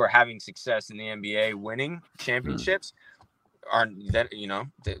guys who are having success in the NBA winning championships aren't that,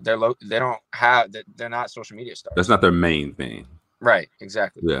 they're not social media stars. That's not their main thing. Right.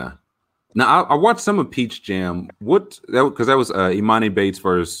 Exactly. Yeah. Now, I watched some of Peach Jam. Because that was Imani Bates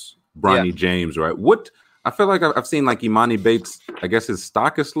versus Bronny James, right? I feel like I've seen like Imani Bates, I guess his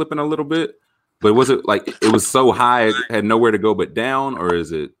stock is slipping a little bit, but was it like it was so high it had nowhere to go but down, or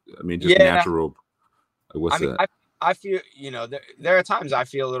is it, just natural? What's that? I feel, there are times I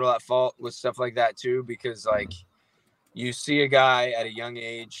feel a little at fault with stuff like that too, because like you see a guy at a young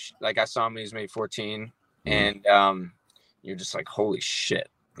age, like I saw him when he was maybe 14, and you're just like, holy shit.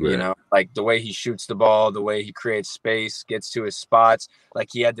 Like the way he shoots the ball, the way he creates space, gets to his spots, like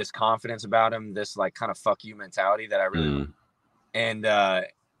he had this confidence about him, this like kind of fuck you mentality that I really and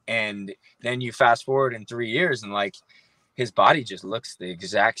then you fast forward in 3 years and like his body just looks the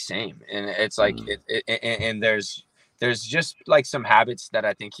exact same, and it's like and there's just like some habits that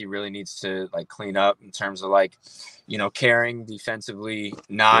I think he really needs to like clean up in terms of like carrying defensively,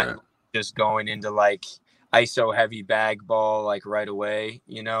 not just going into like ISO heavy bag ball like right away,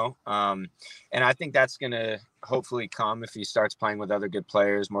 and I think that's gonna hopefully come if he starts playing with other good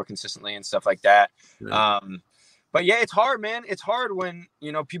players more consistently and stuff like that. But yeah, it's hard, man. It's hard when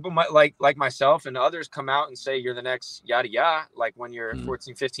people might like myself and others come out and say you're the next yada yada. Like when you're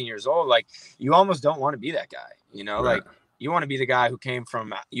 14, 15 years old, like you almost don't want to be that guy, like you want to be the guy who came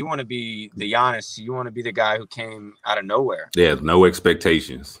from, you want to be the Giannis, you want to be the guy who came out of nowhere. Yeah, no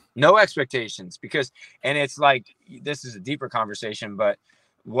expectations. No expectations, because, and it's like, this is a deeper conversation, but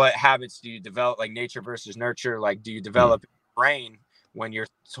what habits do you develop, like nature versus nurture? Like, do you develop brain when you're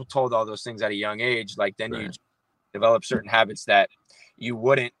told all those things at a young age, like then you develop certain habits that you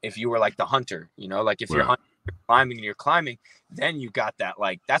wouldn't if you were like the hunter, you know, like if you're hunting, you're climbing and you're climbing, then you got that,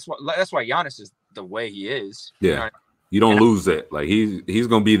 like, that's why Giannis is the way he is. Yeah. You know? You don't lose that. Like he's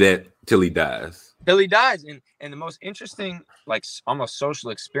going to be that till he dies. Till he dies. And the most interesting, like almost social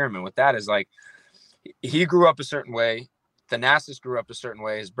experiment with that is like, he grew up a certain way. Thanasis grew up a certain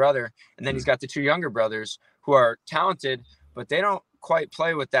way, his brother. And then he's got the 2 younger brothers who are talented, but they don't quite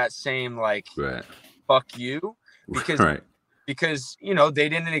play with that same, like, fuck you. Because, you know, they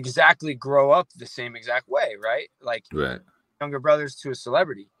didn't exactly grow up the same exact way, right? Like younger brothers to a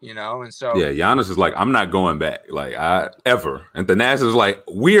celebrity, you know? And so Giannis is like, I'm not going back, like ever. And Thanasis is like,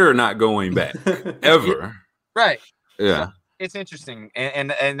 we're not going back ever. Right. Yeah. So it's interesting.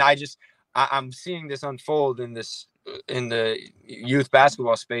 And I'm seeing this unfold in the youth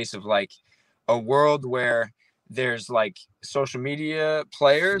basketball space of like a world where there's like social media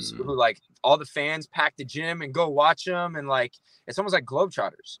players who like all the fans pack the gym and go watch them. And like, it's almost like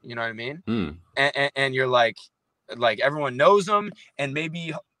Globetrotters, you know what I mean? And you're like everyone knows them. And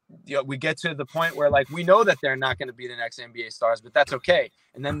maybe we get to the point where like, we know that they're not going to be the next NBA stars, but that's okay.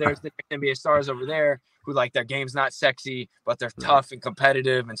 And then there's the NBA stars over there who like their game's not sexy, but they're tough and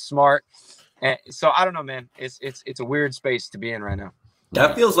competitive and smart. And so I don't know, man, it's a weird space to be in right now.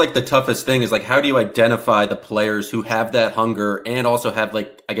 That feels like the toughest thing is like, how do you identify the players who have that hunger and also have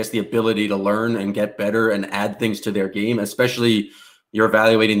like, I guess, the ability to learn and get better and add things to their game, especially you're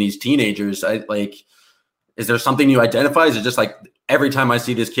evaluating these teenagers. Is there something you identify? Is it just like every time I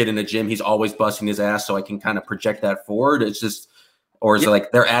see this kid in the gym, he's always busting his ass, so I can kind of project that forward? It's just, or is it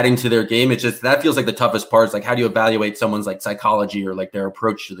like they're adding to their game? It's just, that feels like the toughest part. It's like, how do you evaluate someone's like psychology or like their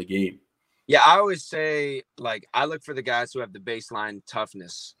approach to the game? Yeah, I always say, like, I look for the guys who have the baseline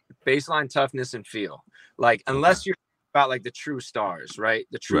toughness and feel. Like, unless you're about, like, the true stars, right?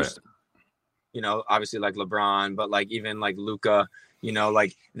 The true stars. You know, obviously, like LeBron, but, like, even, like, Luka, you know,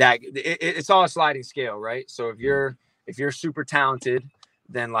 like, that. It's all a sliding scale, right? So if you're super talented,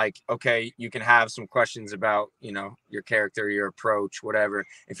 then, like, okay, you can have some questions about, you know, your character, your approach, whatever.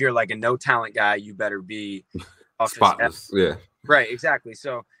 If you're, like, a no-talent guy, you better be spotless. Yeah. Right, exactly.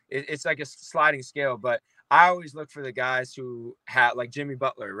 So it's like a sliding scale, but I always look for the guys who have, like Jimmy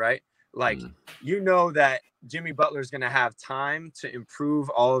Butler, right? Like, you know that Jimmy Butler is going to have time to improve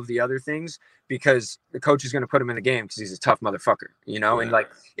all of the other things because the coach is going to put him in the game because he's a tough motherfucker, you know? And like,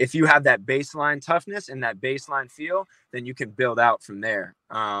 if you have that baseline toughness and that baseline feel, then you can build out from there.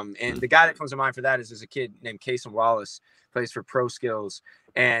 And the guy that comes to mind for that is a kid named Cason Wallace, plays for Pro Skills,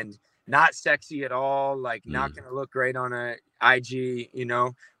 and not sexy at all, like not going to look great on a IG, you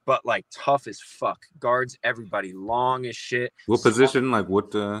know, but like tough as fuck, guards everybody, long as shit. What position? Like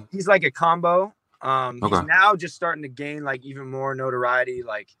what? He's like a combo. He's now just starting to gain like even more notoriety,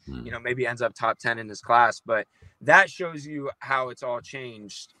 like, you know, maybe ends up top 10 in his class, but that shows you how it's all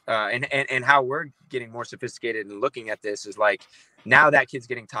changed. And how we're getting more sophisticated and looking at this is like, now that kid's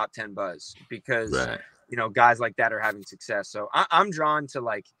getting top 10 buzz because, you know, guys like that are having success. So I'm drawn to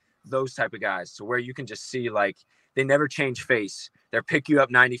like those type of guys to where you can just see like, they never change face. They'll pick you up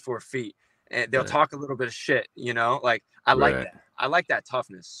 94 feet and they'll talk a little bit of shit, you know, like I like that. I like that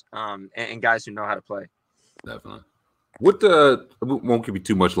toughness and guys who know how to play. Definitely. We won't keep you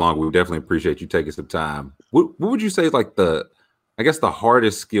too much longer. We definitely appreciate you taking some time. What would you say is like the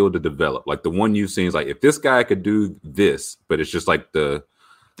hardest skill to develop? Like the one you've seen is like, if this guy could do this, but it's just like they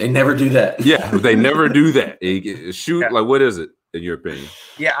never do that. Yeah. They never do that. Shoot. Like, what is it in your opinion?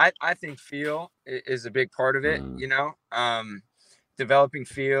 Yeah. I think feel is a big part of it, you know, developing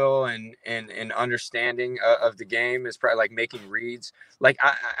feel and understanding of the game is probably like making reads. Like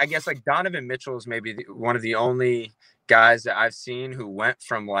I guess like Donovan Mitchell is maybe one of the only guys that I've seen who went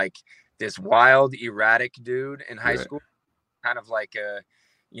from like this wild, erratic dude in high school, kind of like a,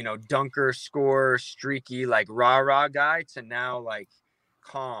 you know, dunker, scorer, streaky, like rah guy, to now like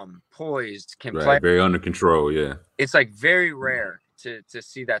calm, poised, can play very under control. Yeah, it's like very rare to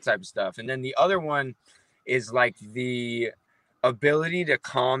see that type of stuff. And then the other one is like the ability to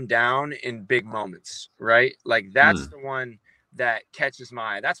calm down in big moments, right? Like that's the one that catches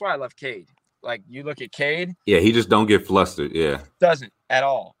my eye. That's why I love Cade. Like you look at Cade, he just don't get flustered. Doesn't at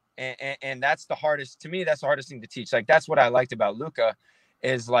all. And that's the hardest, to me, that's the hardest thing to teach. Like that's what I liked about Luka,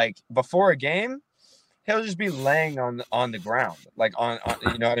 is like before a game he'll just be laying on the ground, like on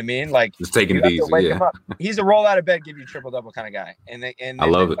you know what I mean, like just taking it easy. Him up. He's a roll out of bed, give you triple double kind of guy. And I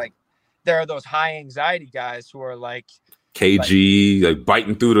love it. Like there are those high anxiety guys who are like, KG, like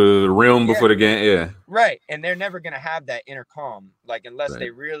biting through the rim before the game. Yeah. Right. And they're never going to have that inner calm, like, unless they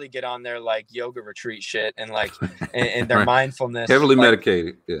really get on their like yoga retreat shit and like, and their mindfulness. Heavily like,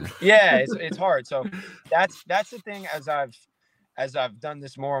 medicated. Yeah. Yeah. It's hard. So that's the thing as I've done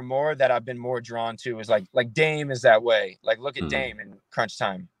this more and more that I've been more drawn to is like Dame is that way. Like, look at Dame in crunch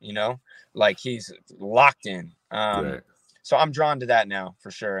time, you know, like he's locked in. So I'm drawn to that now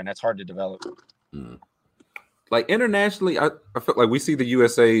for sure. And that's hard to develop. Like internationally, I feel like we see the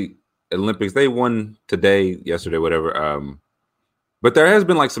USA Olympics. They won yesterday, whatever. But there has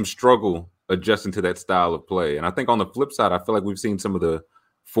been like some struggle adjusting to that style of play. And I think on the flip side, I feel like we've seen some of the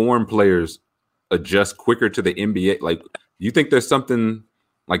foreign players adjust quicker to the NBA. Like, you think there's something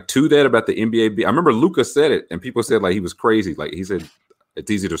like to that about the NBA? I remember Luka said it, and people said like he was crazy. Like he said it's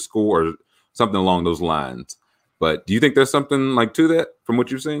easy to score or something along those lines. But do you think there's something like to that from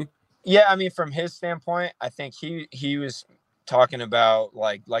what you've seen? Yeah, I mean, from his standpoint, I think he was talking about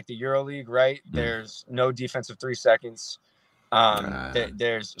like the EuroLeague, right? There's no defensive 3 seconds.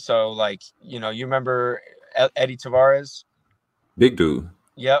 There's so like, you know, you remember Eddie Tavares, big dude.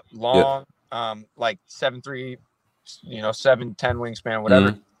 Yep, long, like 7'3", you know, 7'10" wingspan,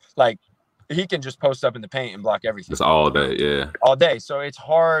 whatever. Like he can just post up in the paint and block everything. It's all day, all day. So it's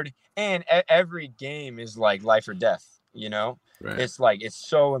hard, and every game is like life or death. You know, it's like it's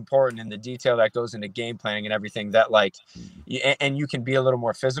so important in the detail that goes into game planning and everything that like, and you can be a little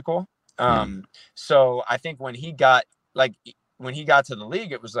more physical. So I think when he got to the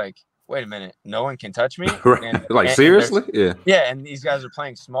league, it was like, wait a minute, no one can touch me. Seriously? Yeah. And these guys are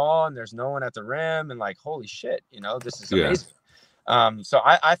playing small and there's no one at the rim and like, holy shit, you know, this is amazing. So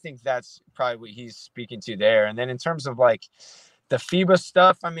I think that's probably what he's speaking to there. And then in terms of like the FIBA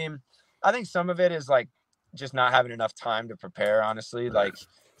stuff, I mean, I think some of it is like just not having enough time to prepare, honestly. Like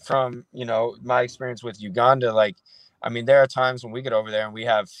from, you know, my experience with Uganda, like, I mean, there are times when we get over there and we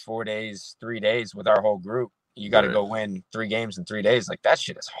have 4 days, 3 days with our whole group. You got to go win 3 games in 3 days. Like that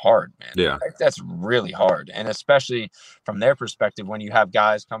shit is hard, man. Yeah. Like, that's really hard. And especially from their perspective, when you have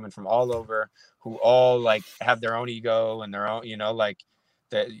guys coming from all over who all like have their own ego and their own, you know, like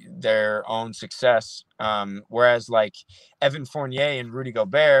their own success. Whereas like Evan Fournier and Rudy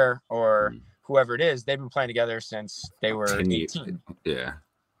Gobert or whoever it is, they've been playing together since they were 18. Yeah.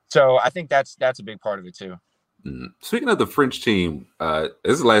 So I think that's a big part of it too. Speaking of the French team, this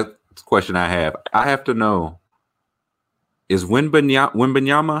is the last question I have. I have to know, is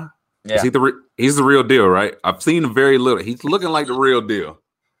Wembanyama? Yeah. He's the real deal, right? I've seen very little. He's looking like the real deal.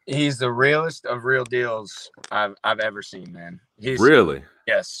 He's the realest of real deals I've ever seen, man. Really?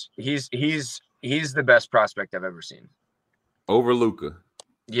 Yes. He's the best prospect I've ever seen. Over Luka.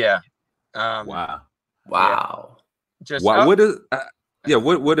 Yeah. Wow. Yeah. Just why? What is?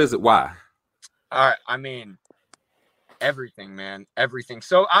 What is it? Why? All right. I mean, everything, man. Everything.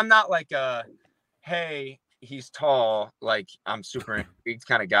 So I'm not like hey, he's tall. Like I'm super intrigued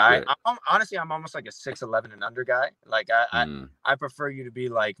kind of guy. Yeah. Honestly, I'm almost like a 6'11" and under guy. Like I prefer you to be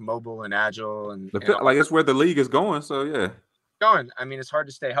like mobile and agile and like that's where the league is going. So yeah. I mean, it's hard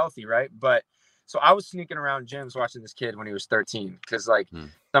to stay healthy, right? But so I was sneaking around gyms watching this kid when he was 13 because like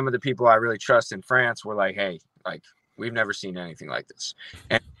some of the people I really trust in France were like, hey, like we've never seen anything like this.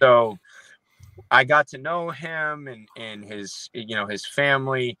 And so I got to know him and his, you know, his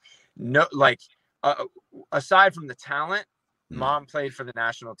family. No, like aside from the talent, mom played for the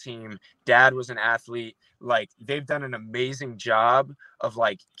national team. Dad was an athlete. Like they've done an amazing job of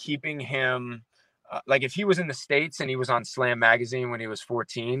like keeping him. Like if he was in the States and he was on Slam magazine when he was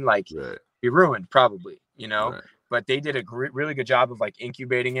 14, like he ruined probably, you know, but they did a really good job of like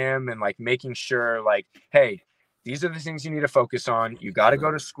incubating him and like making sure like, hey, these are the things you need to focus on. You got to go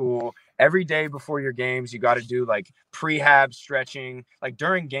to school every day before your games. You got to do like prehab stretching, like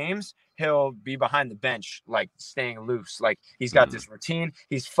during games, he'll be behind the bench, like staying loose. Like he's got this routine.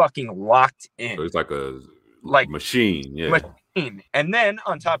 He's fucking locked in. So he's like a machine. Yeah. Machine. And then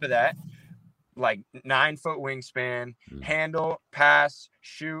on top of that, like 9-foot wingspan, handle, pass,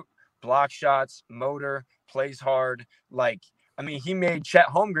 shoot, block shots, motor, plays hard. Like, I mean, he made Chet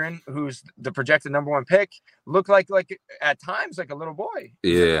Holmgren, who's the projected #1 pick, look like at times like a little boy.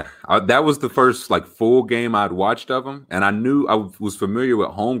 Yeah, that was the first like full game I'd watched of him, and I knew I was familiar with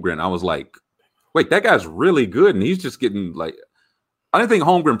Holmgren. I was like, wait, that guy's really good, and he's just getting like, I didn't think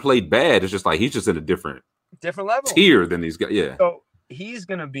Holmgren played bad. It's just like he's just in a different level tier than these guys. Yeah. So he's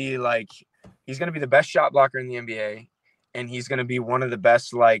gonna be the best shot blocker in the NBA. And he's going to be one of the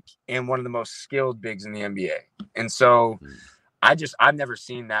best, like, and one of the most skilled bigs in the NBA. And so I've never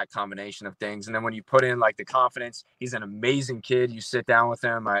seen that combination of things. And then when you put in like the confidence, he's an amazing kid. You sit down with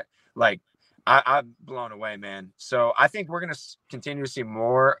him. I'm blown away, man. So I think we're going to continue to see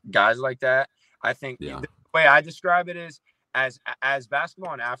more guys like that. I think the way I describe it is as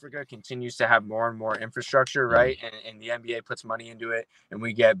basketball in Africa continues to have more and more infrastructure, right? And the NBA puts money into it and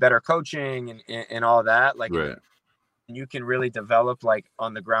we get better coaching and all that. Like, right. You can really develop like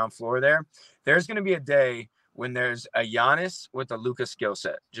on the ground floor there. There's going to be a day when there's a Giannis with a Luka skill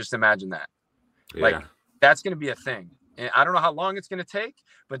set. Just imagine that. Yeah. Like, that's going to be a thing. And I don't know how long it's going to take,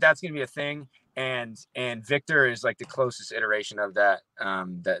 but that's going to be a thing. And Victor is like the closest iteration of that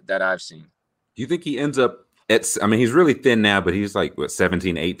that I've seen. Do you think he ends up I mean, he's really thin now, but he's like, what,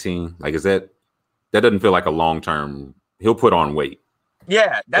 17, 18? Like, that doesn't feel like a long-term, he'll put on weight.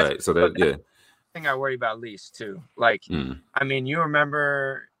 Yeah. That's right, so that's the thing I worry about least too. Like, I mean, you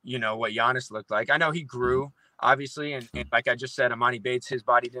remember, what Giannis looked like. I know he grew, obviously. And like I just said, Amani Bates, his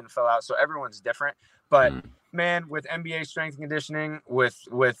body didn't fill out. So everyone's different. But man, with NBA strength and conditioning, with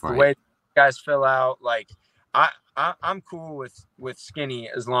the way guys fill out, like I'm cool with skinny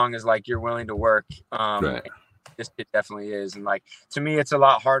as long as like you're willing to work. Right. It definitely is. And like, to me, it's a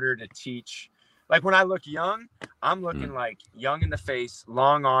lot harder to teach. Like when I look young, I'm looking like young in the face,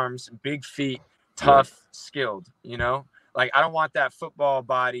 long arms, big feet, tough, skilled, Like, I don't want that football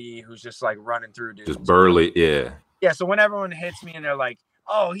body who's just like running through dudes. Just burly, yeah. Yeah, so when everyone hits me and they're like,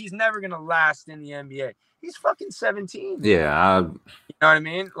 oh, he's never going to last in the NBA. He's fucking 17. Yeah. You know what I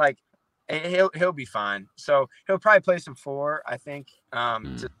mean? Like, he'll be fine. So he'll probably play some 4, I think,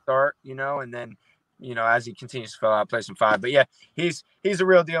 to start, and then, as he continues to fill out, play some 5. But yeah, he's a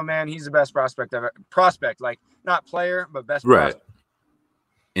real deal, man. He's the best prospect ever. Prospect, like not player, but best prospect.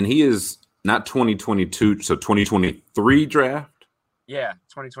 And he is not 2022, so 2023 draft? Yeah,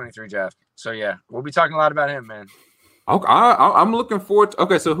 2023 draft. So yeah, we'll be talking a lot about him, man. Okay, I'm looking forward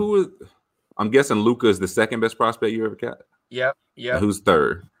to, so I'm guessing Luka is the second best prospect you ever got? Yep. And who's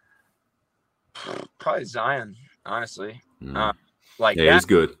third? Probably Zion, honestly. He's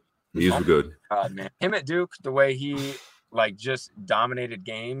good. He's good. God, man. Him at Duke, the way he like just dominated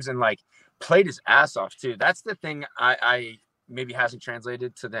games and like played his ass off too. That's the thing I maybe hasn't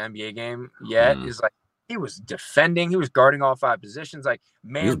translated to the NBA game yet. Is like he was defending, he was guarding all 5 positions. Like,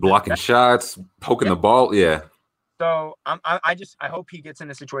 man, he was blocking shots, poking the ball. Yeah. So I hope he gets in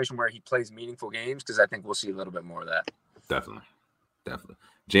a situation where he plays meaningful games, because I think we'll see a little bit more of that. Definitely.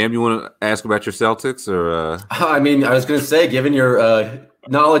 Jam, you want to ask about your Celtics or? I mean, I was going to say, given your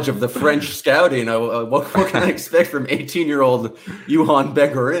knowledge of the French scouting, what can I expect from 18-year-old Juan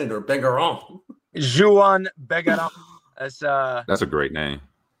Begarin or Begarin? Juan Begarin. That's a great name.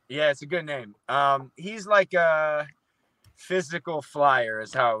 Yeah, it's a good name. He's like a physical flyer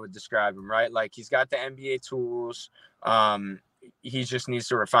is how I would describe him, right? Like, he's got the NBA tools. He just needs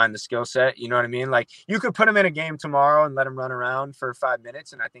to refine the skill set. You know what I mean? Like, you could put him in a game tomorrow and let him run around for 5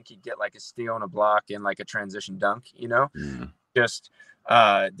 minutes, and I think he'd get like a steal and a block and like a transition dunk, Just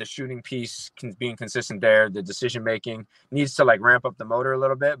the shooting piece being consistent there. The decision making needs to like ramp up the motor a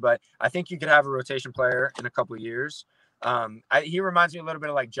little bit, but I think you could have a rotation player in a couple of years. He reminds me a little bit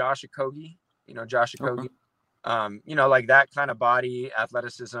of like Josh Okogie, Josh Okogie. Like that kind of body,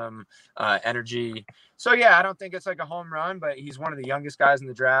 athleticism, energy. So yeah, I don't think it's like a home run, but he's one of the youngest guys in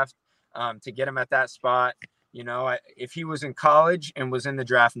the draft. To get him at that spot, if he was in college and was in the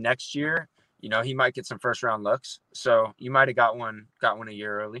draft next year, he might get some first round looks. So you might have got one a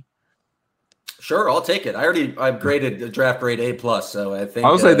year early. Sure, I'll take it. I've graded the draft grade A+, so I think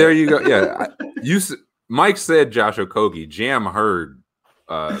I would say there you go. Yeah, Mike said Josh Okogie. Jam heard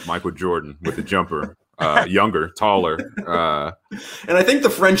Michael Jordan with the jumper. Younger, taller. And I think the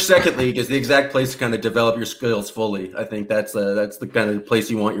French Second League is the exact place to kind of develop your skills fully. I think that's the kind of place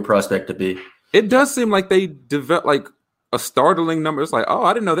you want your prospect to be. It does seem like they develop like a startling number. It's like, oh,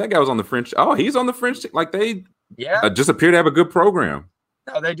 I didn't know that guy was on the French. Oh, he's on the French. Like they just appear to have a good program.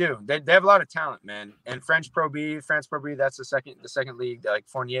 No, they do. They have a lot of talent, man. And France Pro B, that's the second league. Like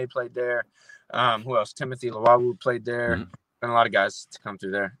Fournier played there. Who else? Timothy Luwawu played there. And a lot of guys to come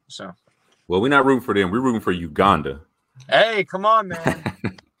through there. So. Well, we're not rooting for them. We're rooting for Uganda. Hey, come on, man.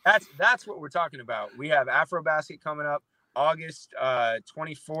 That's what we're talking about. We have AfroBasket coming up August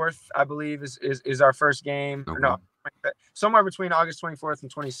 24th, I believe, is our first game. Okay. No, somewhere between August 24th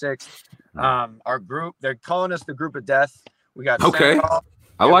and 26th. Our group, they're calling us the group of death. We got Senegal.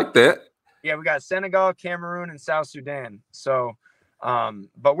 I like that. Yeah, we got Senegal, Cameroon, and South Sudan. So,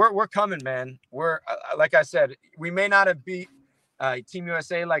 but we're coming, man. We're like I said, we may not have beat Team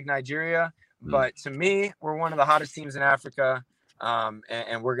USA like Nigeria, but to me, we're one of the hottest teams in Africa,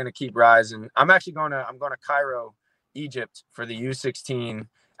 and we're gonna keep rising. I'm going to Cairo, Egypt for the U16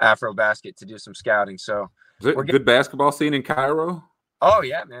 AfroBasket to do some scouting. So is it a good basketball scene in Cairo? Oh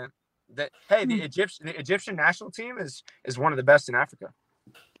yeah, man. the Egyptian national team is one of the best in Africa.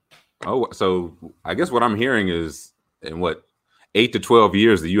 Oh, so I guess what I'm hearing is in 8 to 12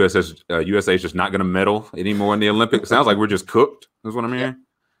 years, the USA is just not going to medal anymore in the Olympics. Sounds like we're just cooked. That's what I'm hearing.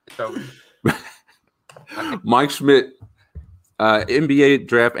 So, Mike Schmidt, NBA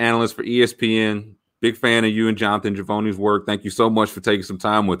draft analyst for ESPN. Big fan of you and Jonathan Givony's work. Thank you so much for taking some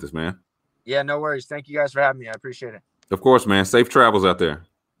time with us, man. Yeah, no worries. Thank you guys for having me. I appreciate it. Of course, man. Safe travels out there.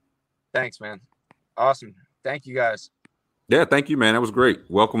 Thanks, man. Awesome. Thank you, guys. Yeah, thank you, man. That was great.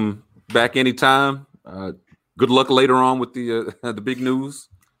 Welcome back anytime. Good luck later on with the big news.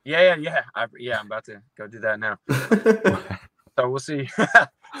 Yeah. I'm about to go do that now. So we'll see.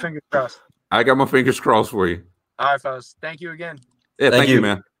 Fingers crossed. I got my fingers crossed for you. All right, fellas. Thank you again. Yeah, thank you,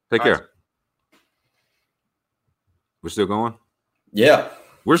 man. Take care. We're still going? Yeah.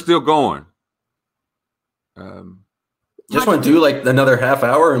 We're still going. Just want to do like another half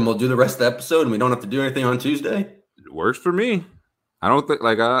hour and we'll do the rest of the episode and we don't have to do anything on Tuesday. It works for me. I don't think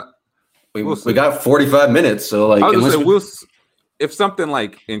we got 45 minutes. So like, if something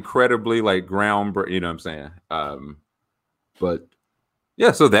like incredibly like groundbreaking, you know what I'm saying? But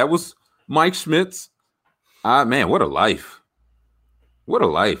yeah, so that was Mike Schmidt's. Man, what a life. What a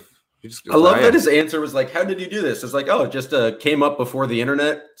life. I love that his answer was like, how did you do this? It's like, oh, it just came up before the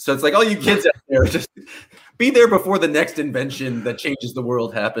internet. So it's like, all you kids out there, just be there before the next invention that changes the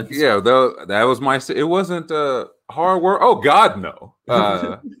world happens. Yeah, that was it wasn't hard work. Oh, God, no.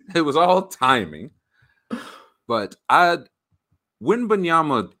 It was all timing. But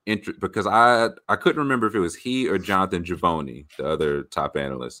Wembanyama entered because I couldn't remember if it was he or Jonathan Givony, the other top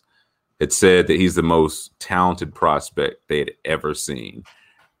analyst, had said that he's the most talented prospect they had ever seen.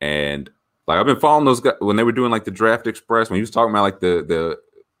 And like I've been following those guys when they were doing like the Draft Express, when he was talking about like the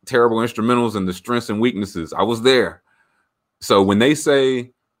terrible instrumentals and the strengths and weaknesses. I was there. So when they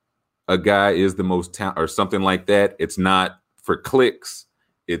say a guy is the most talented or something like that, it's not for clicks.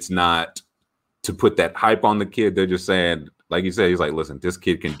 It's not to put that hype on the kid. They're just saying, like you said, he's like, listen, this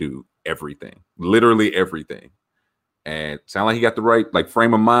kid can do everything, literally everything. And it sounded like he got the right like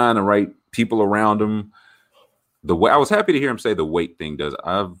frame of mind, the right people around him. The way I was happy to hear him say the weight thing does.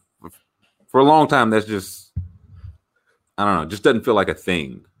 For a long time, that's just, I don't know, just doesn't feel like a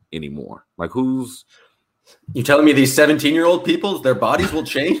thing anymore. Like you telling me these 17-year-old people, their bodies will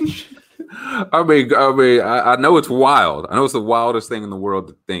change? I mean, I know it's wild. I know it's the wildest thing in the world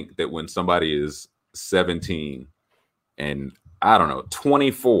to think that when somebody is 17 and I don't know,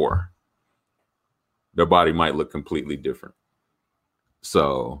 24, their body might look completely different.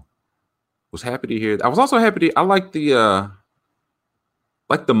 So was happy to hear. I was also happy I like the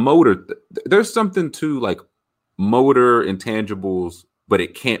motor. There's something to like motor intangibles, but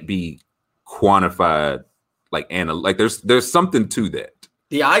it can't be quantified like there's something to that.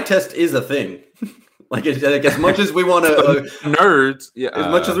 The eye test is a thing. Like as much as we want to nerds, as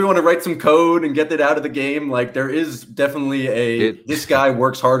much as we want to write some code and get it out of the game, like there is definitely this guy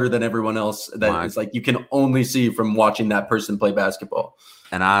works harder than everyone else. That is like you can only see from watching that person play basketball.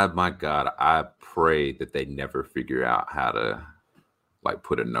 And my God, I pray that they never figure out how to like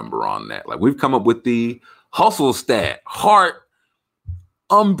put a number on that. Like we've come up with the hustle stat, heart,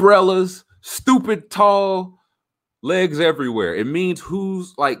 umbrellas, stupid tall, legs everywhere. It means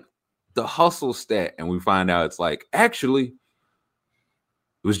who's like the hustle stat. And we find out it's like, actually,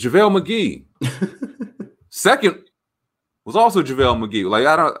 it was JaVale McGee. Second was also JaVale McGee. Like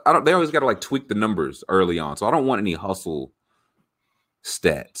I don't, they always got to like tweak the numbers early on. So I don't want any hustle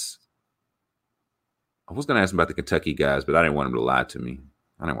stats. I was going to ask him about the Kentucky guys, but I didn't want him to lie to me.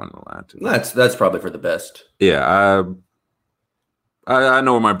 That's probably for the best. Yeah, I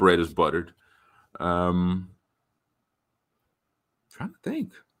know where my bread is buttered. Trying to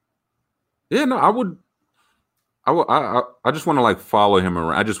think. Yeah, no, I just want to like follow him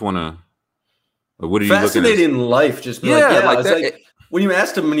around. I just want to. What are you looking at? Fascinating life, just like that. When you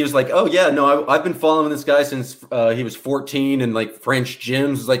asked him and he was like, oh, yeah, no, I've been following this guy since he was 14 and like French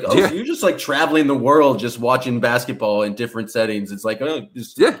gyms. It's like, oh, yeah. So you're just like traveling the world just watching basketball in different settings. It's like, oh,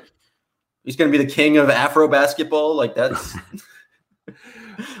 he's going to be the king of Afro basketball. Like that's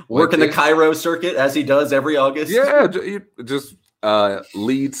working the Cairo circuit as he does every August. Yeah, just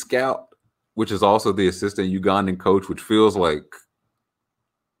lead scout, which is also the assistant Ugandan coach, which feels like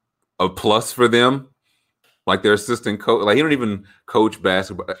a plus for them. Like their assistant coach, like he don't even coach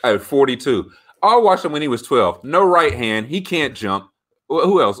basketball. At 42, I watched him when he was 12. No right hand, he can't jump.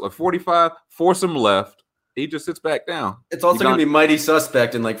 Who else? Like 45, force him left. He just sits back down. It's also going to be mighty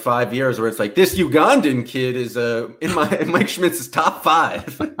suspect in like 5 years, where it's like this Ugandan kid is in Mike Schmidt's top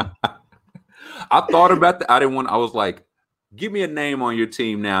 5. I thought about that. I was like, give me a name on your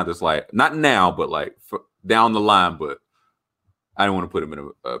team now that's like, not now, but like down the line, but I don't want to put him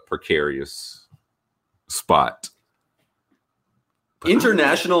in a precarious spot.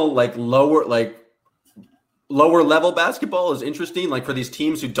 International, like lower level basketball is interesting. Like for these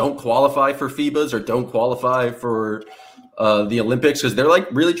teams who don't qualify for FIBAs or don't qualify for the Olympics, because they're like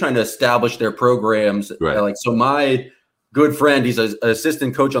really trying to establish their programs. Right. So my good friend, he's an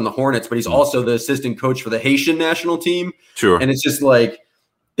assistant coach on the Hornets, but he's also the assistant coach for the Haitian national team. Sure. And it's just like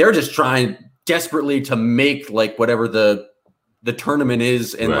they're just trying desperately to make like whatever the tournament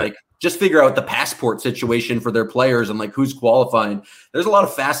is and like just figure out the passport situation for their players and like who's qualifying. There's a lot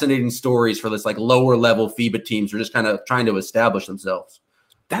of fascinating stories for this like lower level FIBA teams who are just kind of trying to establish themselves.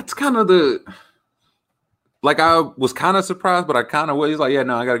 That's kind of like I was kind of surprised, but I kind of was like, yeah,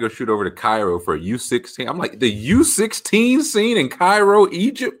 no, I got to go shoot over to Cairo for a U16. I'm like, the U16 scene in Cairo,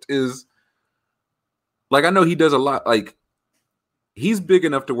 Egypt is like, I know he does a lot. Like he's big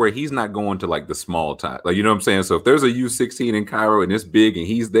enough to where he's not going to like the small time. Like, you know what I'm saying? So if there's a U16 in Cairo and it's big and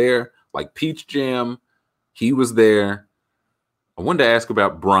he's there, like Peach Jam, he was there. I wanted to ask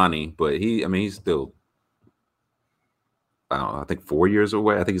about Bronny, but he's still, I don't know, I think 4 years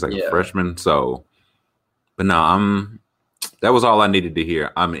away. I think he's like a freshman. So, but no, that was all I needed to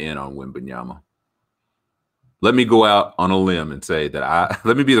hear. I'm in on Wembanyama. Let me go out on a limb and say that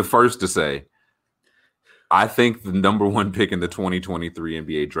let me be the first to say, I think the number one pick in the 2023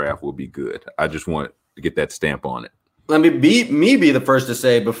 NBA draft will be good. I just want to get that stamp on it. Let me be the first to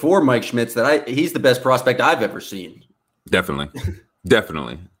say before Mike Schmitz that he's the best prospect I've ever seen. Definitely.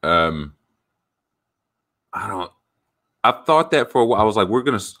 Definitely. I've thought that for a while. I was like, we're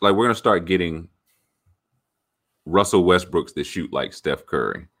gonna start getting Russell Westbrooks that shoot like Steph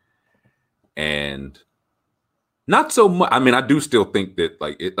Curry. And not so much. I mean, I do still think that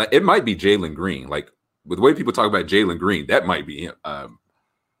like it might be Jalen Green. Like with the way people talk about Jalen Green, that might be him.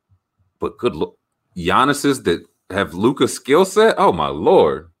 But good look, Giannis's that have Luka's skill set. Oh my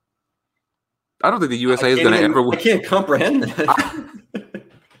Lord! I don't think the USA is going to ever. I can't comprehend that.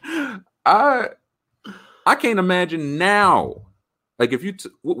 I can't imagine now. Like if you,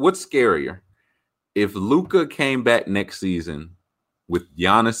 what's scarier? If Luka came back next season with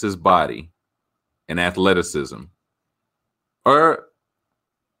Giannis's body and athleticism, or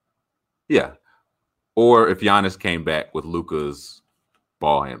if Giannis came back with Luka's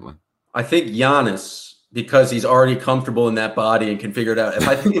ball handling. I think Giannis, because he's already comfortable in that body and can figure it out. If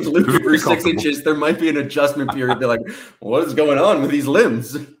I think if Luka grew 6 inches, there might be an adjustment period. Be like, what is going on with these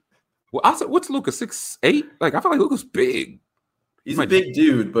limbs? Well, I said, what's Luka, 6'8"? Like, I feel like Luka's big. He's a big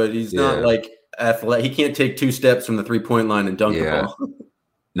dude, but he's not like athletic. He can't take 2 steps from the 3-point line and dunk the ball.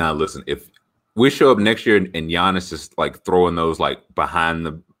 Now, listen, if we show up next year and Giannis is like throwing those like behind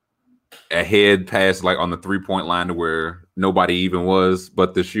a head pass like on the 3-point line to where nobody even was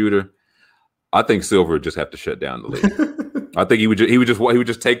but the shooter, I think Silver would just have to shut down the league. I think he would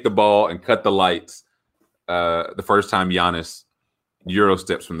just take the ball and cut the lights the first time Giannis Euro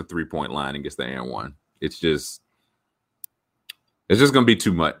steps from the 3-point line and gets the and one. It's just going to be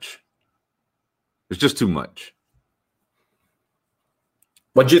too much. It's just too much.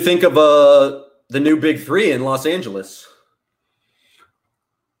 What'd you think of the new Big Three in Los Angeles?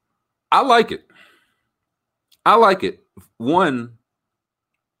 I like it. One,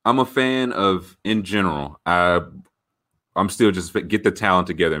 I'm a fan of, in general, I'm still just get the talent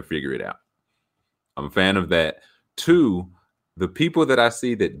together and figure it out. I'm a fan of that. Two, the people that I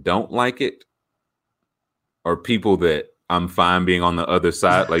see that don't like it are people that I'm fine being on the other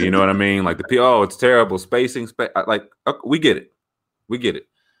side. Like, you know what I mean? Like the people, oh, it's terrible. Spacing. Like, we get it.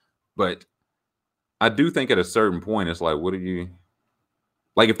 But I do think at a certain point, it's like, what are you...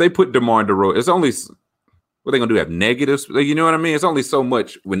 Like, if they put DeMar DeRozan, it's only... What are they going to do? Have negatives? Like, you know what I mean? It's only so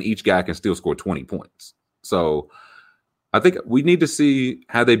much when each guy can still score 20 points. So I think we need to see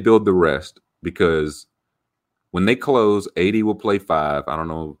how they build the rest, because when they close, AD will play 5. I don't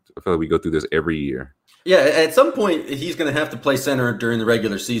know. I feel like we go through this every year. Yeah, at some point, he's going to have to play center during the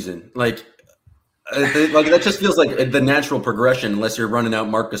regular season. Like that just feels like the natural progression, unless you're running out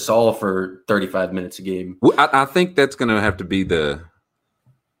Marc Gasol for 35 minutes a game. Well, I think that's going to have to be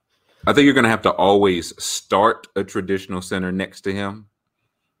I think you're going to have to always start a traditional center next to him.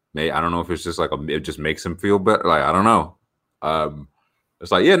 I don't know if it's just like it just makes him feel better. Like, I don't know.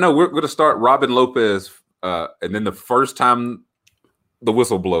 It's like, yeah, no, we're going to start Robin Lopez. And then the first time the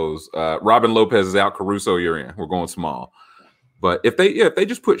whistle blows, Robin Lopez is out, Caruso, you're in. We're going small. But if they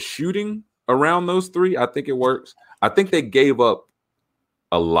just put shooting around those three, I think it works. I think they gave up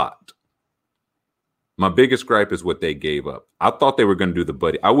a lot. My biggest gripe is what they gave up. I thought they were going to do the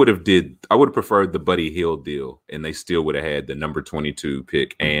Buddy. I would have preferred the Buddy Hield deal, and they still would have had the number 22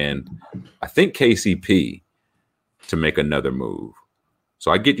 pick and I think KCP to make another move. So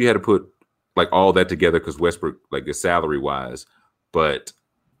I get you had to put like all that together because Westbrook, like the salary wise, but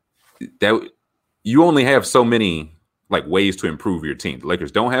that you only have so many like ways to improve your team. The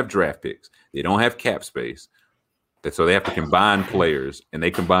Lakers don't have draft picks. They don't have cap space. So they have to combine players, and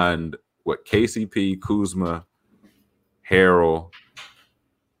they combined KCP, Kuzma, Harrell,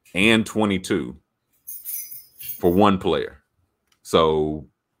 and 22 for one player. So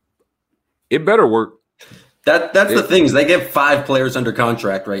it better work. That's the thing is they get 5 players under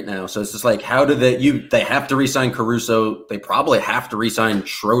contract right now. So it's just like, how do they have to re-sign Caruso. They probably have to re-sign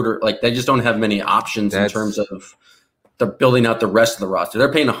Schroeder. Like they just don't have many options in terms of they're building out the rest of the roster.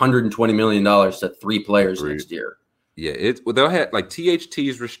 They're paying $120 million to 3 players next year. Yeah, they'll have like THT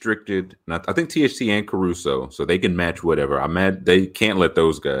is restricted. And I think THT and Caruso, so they can match whatever. They can't let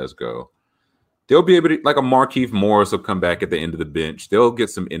those guys go. They'll be able to, like a Markieff Morris will come back at the end of the bench. They'll get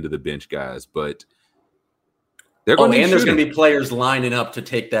some end of the bench guys, but they're going to. And there's going to be players lining up to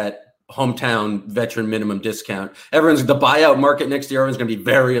take that hometown veteran minimum discount. Everyone's the buyout market next year. Everyone's going to be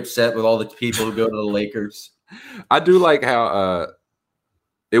very upset with all the people who go to the Lakers. I do like how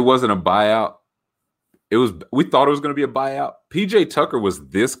it wasn't a buyout. We thought it was going to be a buyout. PJ Tucker was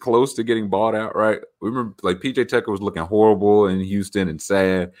this close to getting bought out, right? We remember like PJ Tucker was looking horrible in Houston and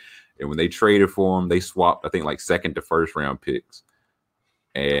sad. And when they traded for him, they swapped, I think, like second to first round picks.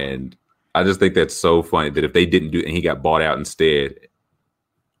 And I just think that's so funny that if they didn't do it and he got bought out instead,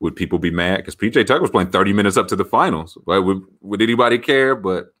 would people be mad? Because PJ Tucker was playing 30 minutes up to the finals. Like, would anybody care?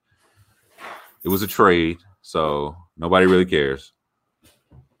 But it was a trade, so nobody really cares.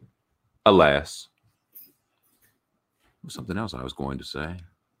 Alas. Something else I was going to say.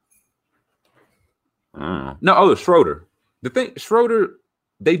 Schroeder. The thing, Schroeder,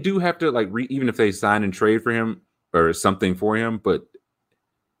 they do have to like even if they sign and trade for him or something for him, but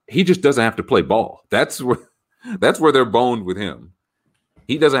he just doesn't have to play ball. That's where they're boned with him.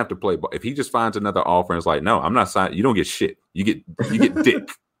 He doesn't have to play ball. If he just finds another offer and it's like, no, I'm not signing. You don't get shit. You get dick.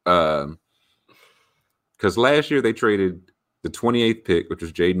 Because last year they traded the 28th pick, which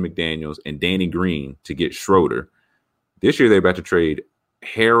was Jaden McDaniels and Danny Green to get Schroeder. This year, they're about to trade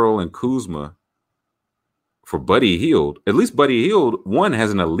Harrell and Kuzma for Buddy Hield. At least Buddy Hield, one, has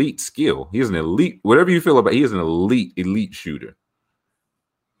an elite skill. He is an elite, whatever you feel about, he is an elite shooter.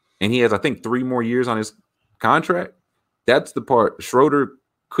 And he has, I think, 3 more years on his contract. That's the part. Schroeder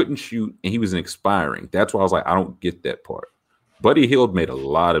couldn't shoot, and he was expiring. That's why I was like, I don't get that part. Buddy Hield made a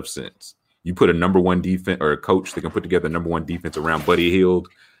lot of sense. You put a number 1 defense or a coach that can put together a number 1 defense around Buddy Hield,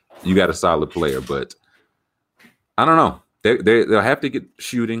 you got a solid player, but I don't know. They'll have to get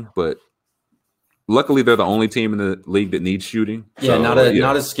shooting, but luckily they're the only team in the league that needs shooting. Yeah, so,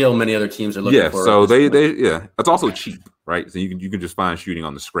 not a skill many other teams are looking for. So they it's also cheap, right? So you can just find shooting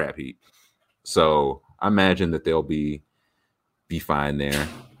on the scrap heap. So I imagine that they'll be fine there.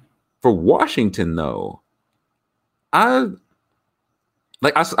 For Washington, though, I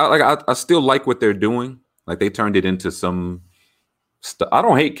still like what they're doing. Like they turned it into some. I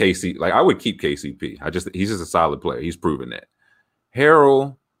don't hate KC. Like I would keep KCP. He's just a solid player. He's proven that.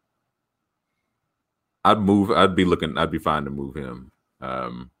 Harrell, I'd be fine to move him.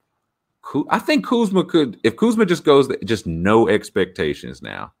 I think Kuzma could, if Kuzma just goes, just no expectations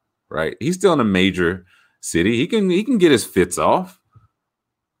now, right? He's still in a major city. He can get his fits off.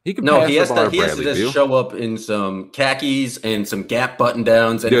 He has to just show up in some khakis and some Gap button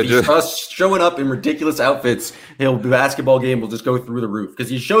downs, and if he's just showing up in ridiculous outfits, the basketball game will just go through the roof because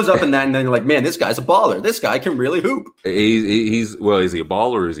he shows up in that, and then you're like, man, this guy's a baller. This guy can really hoop. Is he a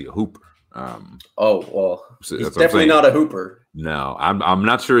baller or is he a hooper? He's definitely not a hooper. No, I'm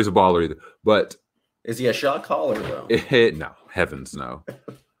not sure he's a baller either. But is he a shot caller though? No, heavens no.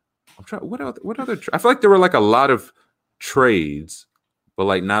 I'm trying. What other? I feel like there were like a lot of trades. But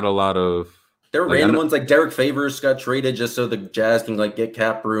like not a lot of there were random ones like Derek Favors got traded just so the Jazz can like get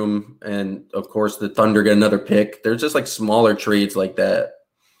cap room, and of course the Thunder get another pick. There's just like smaller trades like that.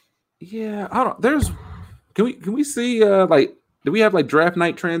 Yeah, I don't. There's can we see like do we have like draft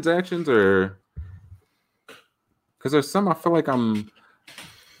night transactions or because there's some I feel like I'm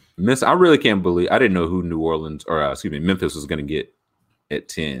missing. I really can't believe I didn't know who Memphis was going to get at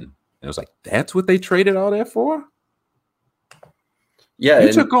 10. And it was like that's what they traded all that for. Yeah,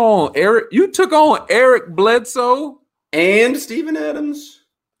 you took on Eric Bledsoe and Steven Adams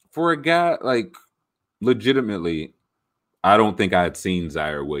for a guy like legitimately. I don't think I had seen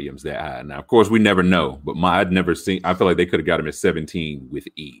Zaire Williams that high. Now, of course, we never know, but I'd never seen. I feel like they could have got him at 17 with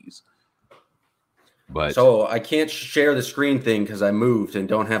ease. But so I can't share the screen thing because I moved and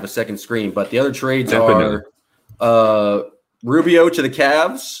don't have a second screen. But the other trades are Rubio to the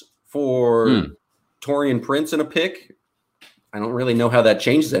Cavs for Taurean Prince and a pick. I don't really know how that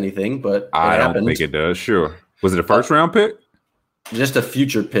changes anything, but I don't think it does. Sure. Was it a first round pick? Just a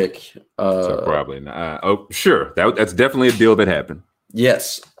future pick. So probably not. Sure. That's definitely a deal that happened.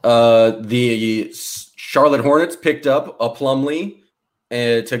 Yes. The Charlotte Hornets picked up a Plumlee.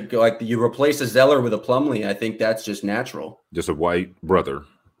 To go, like you replace a Zeller with a Plumlee, I think that's just natural. Just a white brother.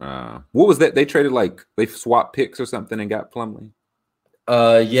 What was that? They traded they swapped picks or something and got Plumlee.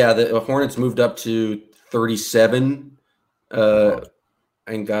 Yeah, the Hornets moved up to 37, and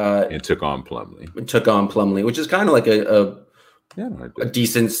took on Plumlee. Took on Plumlee, which is kind of like a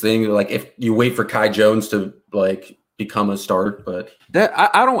decent thing. Like if you wait for Kai Jones to become a start, but that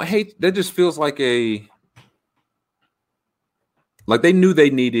I don't hate. That just feels like they knew they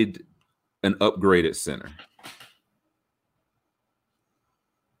needed an upgraded center.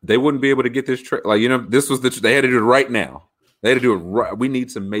 They wouldn't be able to get this trade. This was they had to do it right now. They had to do it right. We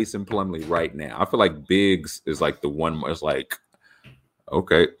need some Mason Plumlee right now. I feel like Biggs is the one. It's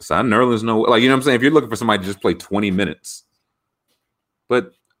okay, sign Nerlens. No, you know what I'm saying. If you're looking for somebody to just play 20 minutes,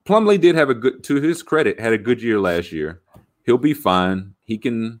 but Plumlee did have to his credit, had a good year last year. He'll be fine. He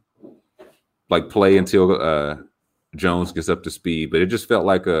can play until Jones gets up to speed, but it just felt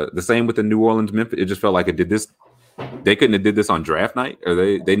like the same with the New Orleans Memphis. It just felt like it did this. They couldn't have did this on draft night, or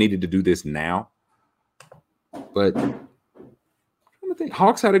they needed to do this now. But I'm trying to think,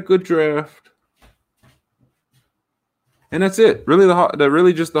 Hawks had a good draft, and that's it. Really, they're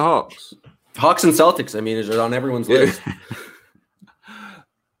really just the Hawks. Hawks and Celtics. I mean, is it on everyone's list?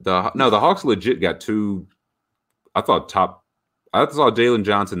 The Hawks legit got two. I saw Jalen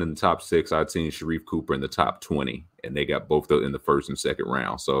Johnson in the top 6. I'd seen Sharif Cooper in the top 20, and they got both in the first and second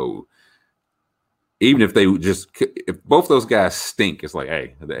round. So even if if both those guys stink, it's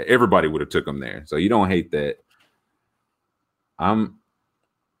hey, everybody would have took them there. So you don't hate that. I don't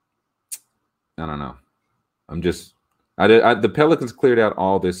know. The Pelicans cleared out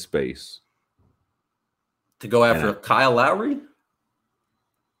all this space to go after Kyle Lowry.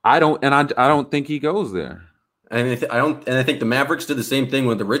 I don't think he goes there. And I think the Mavericks did the same thing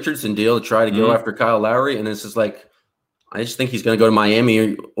with the Richardson deal to try to go after Kyle Lowry, and it's just I just think he's going to go to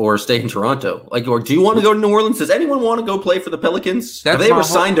Miami or stay in Toronto. Or do you want to go to New Orleans? Does anyone want to go play for the Pelicans? Have they ever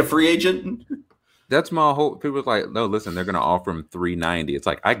signed a free agent? That's my hope. People are no, listen, they're going to offer him $390. It's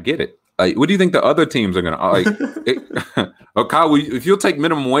I get it. What do you think the other teams are going to Kyle? If you'll take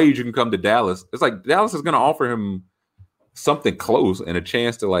minimum wage, you can come to Dallas. It's Dallas is going to offer him something close and a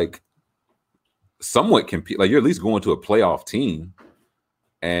chance to somewhat compete. You're at least going to a playoff team.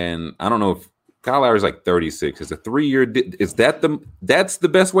 And I don't know if Kyle Lowry's 36. It's a 3-year. That's the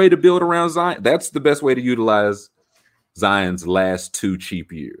best way to build around Zion. That's the best way to utilize Zion's last 2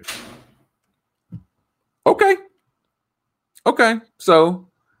 cheap years. Okay. So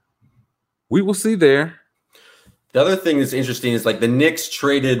we will see there. The other thing that's interesting is the Knicks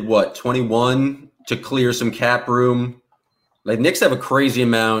traded 21 to clear some cap room. Knicks have a crazy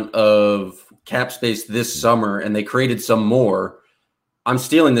amount of cap space this summer, and they created some more. I'm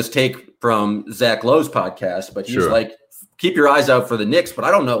stealing this take from Zach Lowe's podcast, but he's keep your eyes out for the Knicks, but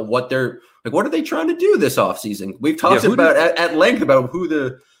I don't know what what are they trying to do this offseason? We've talked about at length about who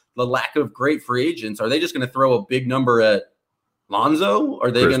the lack of great free agents. Are they just going to throw a big number at Lonzo?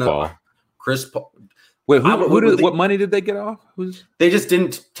 Are they going to Chris Paul? Wait, what money did they get off? They just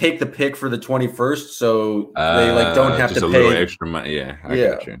didn't take the pick for the 21st, so they don't have to pay little extra money. Yeah, I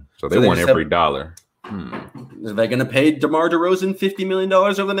got you. So they want every dollar. Are they going to pay DeMar DeRozan $50 million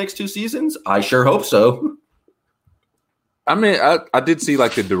over the next 2 seasons? I sure hope so. I mean, I did see the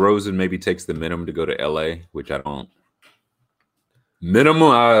DeRozan maybe takes the minimum to go to LA, which I don't. Minimum,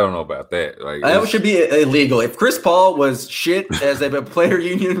 I don't know about that. That should be illegal. If Chris Paul was shit as a player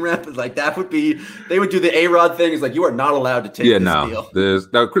union rep, that would be. They would do the A-Rod thing. It's you are not allowed to take this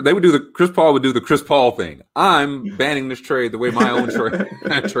deal. They would do Chris Paul would do the Chris Paul thing. I'm banning this trade the way my own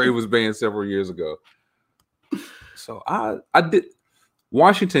trade was banned several years ago. So I did.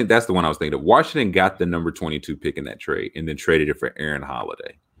 Washington, that's the one I was thinking of. Washington got the number 22 pick in that trade and then traded it for Aaron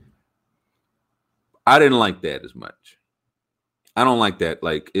Holiday. I didn't like that as much. I don't like that.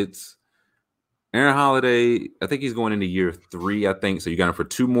 It's Aaron Holiday. I think he's going into year 3, I think. So you got him for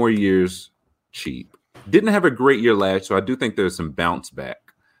 2 more years cheap. Didn't have a great year last, so I do think there's some bounce back.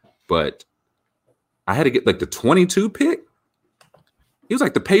 But I had to get the 22 pick. He was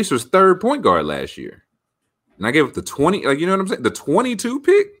the Pacers' 3rd point guard last year. And I gave up the 20, you know what I'm saying? The 22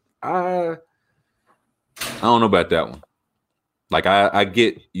 pick? I don't know about that one. I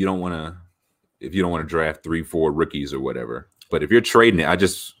get you don't want to if you don't want to draft 3-4 rookies or whatever. But if you're trading it, I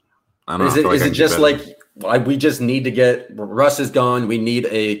don't know. Is it just like we just need to get Russ is gone? We need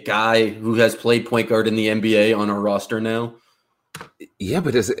a guy who has played point guard in the NBA on our roster now. Yeah,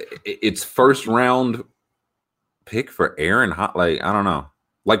 but it's first round pick for Aaron. Like, I don't know.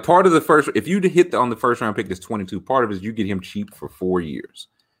 Like, part of the first, if you hit on the first round pick that's 22, part of it is you get him cheap for 4 years.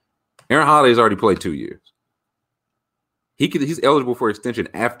 Aaron Holiday's already played 2 years. He's eligible for extension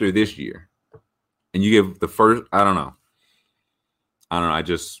after this year, and you give the first. I don't know.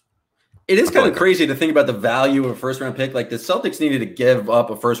 It is kind of crazy to think about the value of a first round pick. Like, the Celtics needed to give up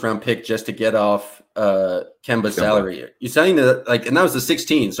a first round pick just to get off Kemba's salary. You're saying that, like, and that was the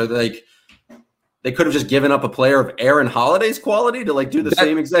 16. So like, they could have just given up a player of Aaron Holiday's quality to like do the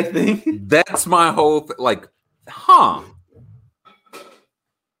same exact thing. That's my whole like, huh?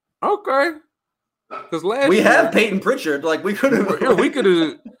 Okay. Because we have Peyton Pritchard. Like, we could have. Yeah, we could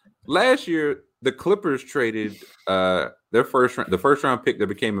have. Last year, the Clippers traded the first round pick that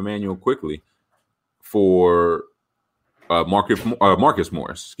became Emmanuel Quickley for Marcus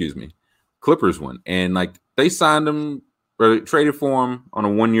Morris. Excuse me, Clippers one, and like they signed him or traded for him on a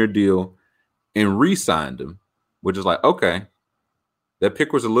 1-year deal and re-signed him, which is like, okay, that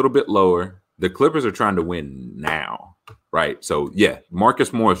pick was a little bit lower. The Clippers are trying to win now. Right. So, yeah,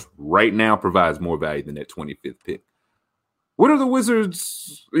 Marcus Morris right now provides more value than that 25th pick. What are the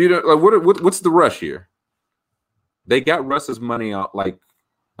Wizards? What's the rush here? They got Russ's money out. Like,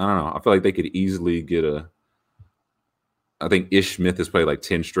 I don't know. I feel like they could easily get I think Ish Smith has played like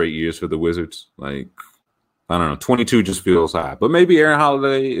 10 straight years for the Wizards. Like, I don't know. 22 just feels high. But maybe Aaron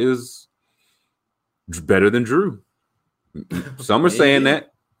Holiday is better than Drew. Some are saying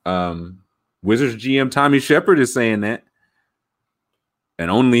that. Wizards GM Tommy Shepard is saying that. And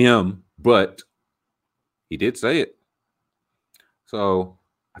only him, but he did say it. So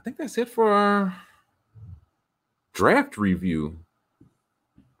I think that's it for our draft review.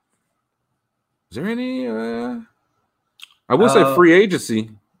 Is there any? I will say free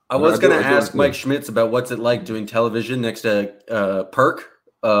agency. I was going to ask Mike Schmitz about what's it like doing television next to Perk,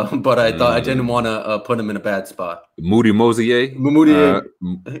 but I thought I didn't want to put him in a bad spot. Moody Mosier.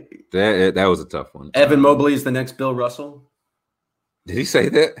 That was a tough one. Evan Mobley is the next Bill Russell. Did he say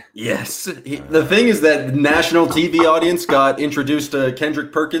that? Yes. The thing is that national TV audience got introduced to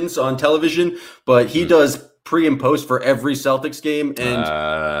Kendrick Perkins on television, but he does pre and post for every Celtics game,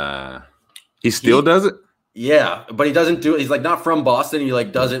 and he still does it. Yeah, but he doesn't do it. He's like not from Boston. He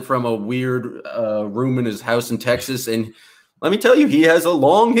like does it from a weird room in his house in Texas, and let me tell you, he has a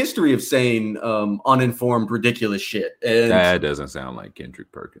long history of saying uninformed, ridiculous shit. And that doesn't sound like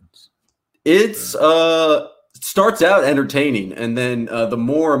Kendrick Perkins. It's starts out entertaining, and then the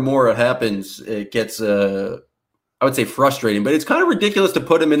more and more it happens, it gets I would say frustrating, but it's kind of ridiculous to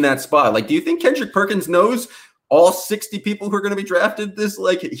put him in that spot. Like, do you think Kendrick Perkins knows all 60 people who are going to be drafted? This,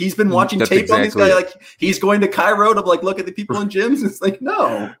 like, he's been watching tape on this guy. Like, he's going to Cairo to like look at the people in gyms. It's like,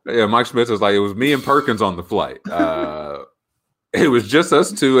 no. Yeah, Mike Smith was like, it was me and Perkins on the flight. It was just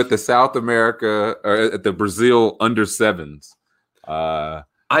us two at the South America or at the Brazil under sevens. I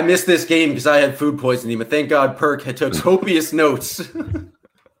missed this game because I had food poisoning, but thank God Perk had took copious notes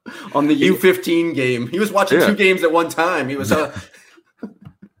on the U15 game. He was watching 2 games at one time. He was the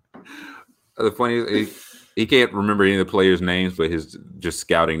funny he can't remember any of the players' names, but his just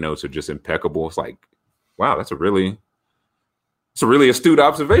scouting notes are just impeccable. It's like, wow, that's a really astute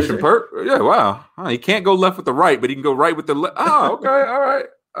observation, Perk. Yeah, wow. He can't go left with the right, but he can go right with the left. Oh, okay, all right,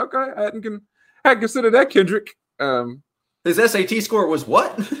 okay. I hadn't considered that, Kendrick. His SAT score was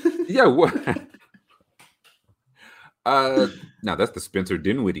what? Yeah, what? Now that's the Spencer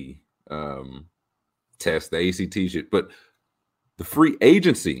Dinwiddie test, the ACT shit. But the free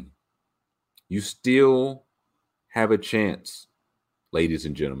agency, you still have a chance, ladies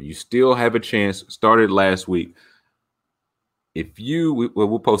and gentlemen. You still have a chance. Started last week. If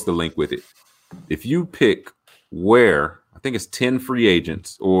we'll post the link with it. If you pick where, I think it's 10 free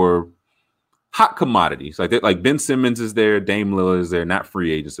agents or hot commodities, like Ben Simmons is there, Dame Lillard is there, not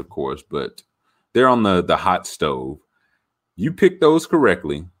free agents, of course, but they're on the hot stove. You pick those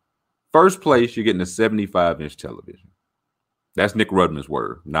correctly. First place, you're getting a 75-inch television. That's Nick Rudman's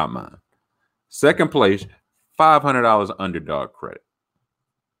word, not mine. Second place, $500 underdog credit.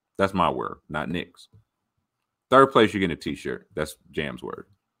 That's my word, not Nick's. Third place, you're getting a T-shirt. That's Jam's word.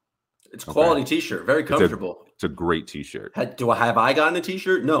 It's a quality T-shirt, very comfortable. It's a great T-shirt. Have I gotten a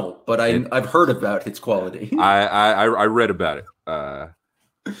T-shirt? No, but I've heard about its quality. I read about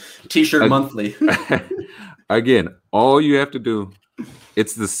it. T-shirt monthly. Again, all you have to do,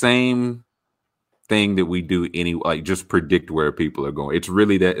 it's the same thing that we do just predict where people are going. It's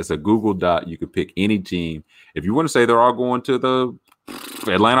really that it's a Google Doc. You could pick any team. If you want to say they're all going to the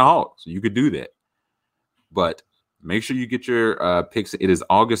Atlanta Hawks, you could do that. But make sure you get your picks. It is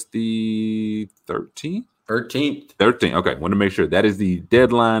August the 13th? 13th. Okay, want to make sure that is the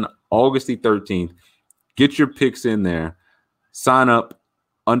deadline, August the 13th. Get your picks in there. Sign up,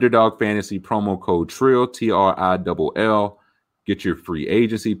 Underdog Fantasy, promo code TRILL, TRILL. Get your free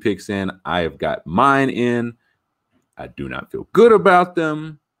agency picks in. I have got mine in. I do not feel good about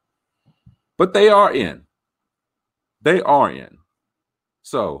them, but they are in.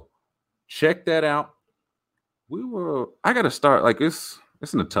 So check that out. I got to start it's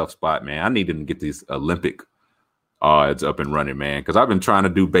in a tough spot, man. I need to get these Olympic odds up and running, man, because I've been trying to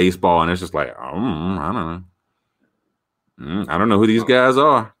do baseball, and it's just like, I don't know. I don't know who these guys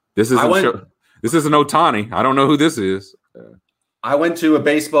are. This isn't Ohtani. I don't know who this is. I went to a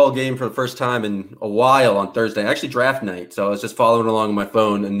baseball game for the first time in a while on Thursday, actually draft night. So I was just following along on my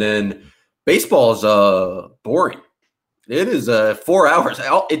phone, and then baseball is boring. It is 4 hours.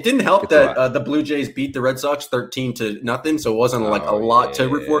 It didn't help that the Blue Jays beat the Red Sox 13-0, so it wasn't a lot to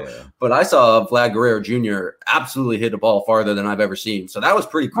root for. But I saw Vlad Guerrero Jr. absolutely hit a ball farther than I've ever seen. So that was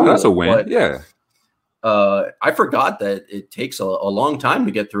pretty cool. Oh, that's a win. Yeah. I forgot that it takes a long time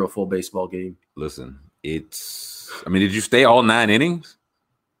to get through a full baseball game. Listen, did you stay all 9 innings?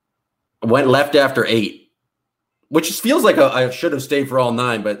 I went left after 8, which feels like I should have stayed for all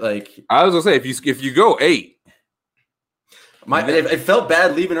 9. But I was gonna say, if you go 8. It felt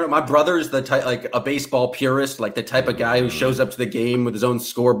bad leaving her. My brother's the type, a baseball purist, the type of guy who shows up to the game with his own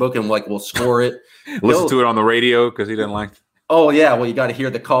scorebook and will score it. Listen to it on the radio because he didn't like. Oh yeah, well you got to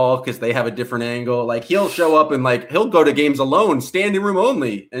hear the call because they have a different angle. He'll show up and he'll go to games alone, standing room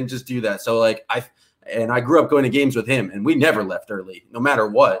only, and just do that. So I grew up going to games with him, and we never left early, no matter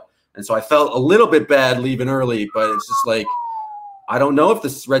what. And so I felt a little bit bad leaving early, but it's just I don't know if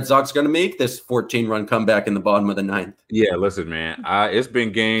the Red Sox are going to make this 14-run comeback in the bottom of the 9th. Yeah, listen, man. It's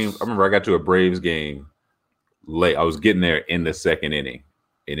been games. I remember I got to a Braves game late. I was getting there in the 2nd inning,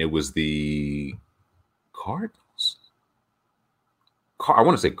 and it was the Cardinals. I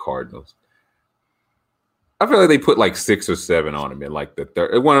want to say Cardinals. I feel like they put 6 or 7 on him in the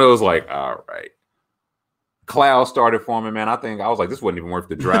third. One of those all right. Cloud started for me, man. I think I was this wasn't even worth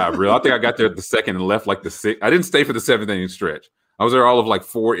the drive, real. I think I got there at the 2nd and left the 6th. I didn't stay for the 7th inning stretch. I was there all of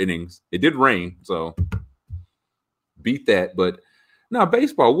 4 innings. It did rain, so beat that. But no,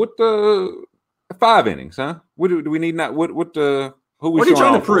 baseball. What the 5 innings, huh? What do we need? Not what the who we? What are you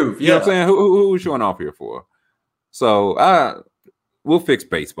trying to prove? You know what I'm saying? Who we showing off here for? So we'll fix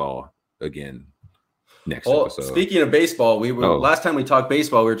baseball again next episode. Speaking of baseball, last time we talked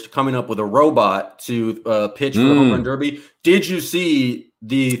baseball, we were coming up with a robot to pitch for the home run derby. Did you see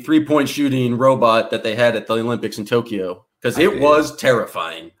the 3-point shooting robot that they had at the Olympics in Tokyo? Because it was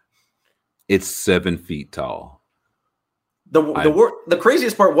terrifying. It's 7 feet tall. The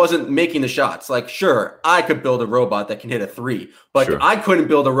craziest part wasn't making the shots. Sure, I could build a robot that can hit a 3, but sure. I couldn't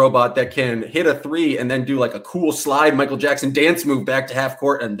build a robot that can hit a 3 and then do a cool slide Michael Jackson dance move back to half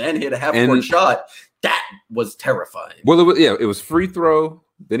court and then hit a half court shot. That was terrifying. Well, it was free throw.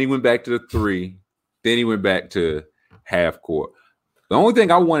 Then he went back to the 3. Then he went back to half court. The only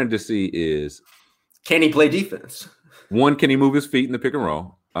thing I wanted to see is, can he play defense? 1, can he move his feet in the pick and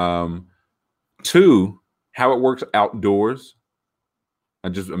roll? 2, how it works outdoors.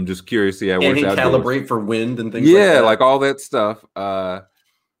 I'm just curious to see how it works outdoors. Can he calibrate for wind and things like that? Yeah, all that stuff.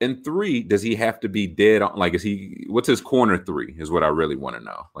 And 3, does he have to be dead on? What's his corner 3 is what I really want to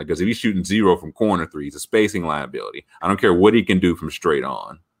know. Because if he's shooting 0 from corner 3, he's a spacing liability. I don't care what he can do from straight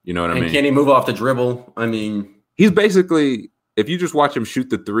on. You know what I mean? Can he move off the dribble? I mean, he's basically, if you just watch him shoot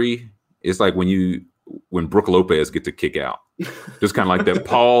the 3, it's like when Brooke Lopez get to kick out. Just kind of that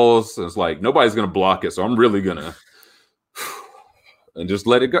pause. It's nobody's going to block it, so I'm really going to and just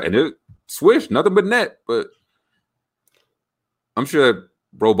let it go. And it swish, nothing but net. But I'm sure that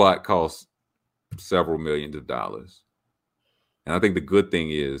robot costs several millions of dollars. And I think the good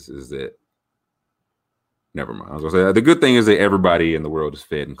thing is that never mind. I was going to say the good thing is that everybody in the world is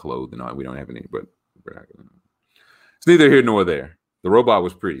fed and clothed and all. We don't have any, but it's neither here nor there. The robot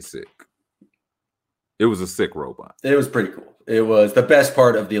was pretty sick. It was a sick robot. It was pretty cool. It was the best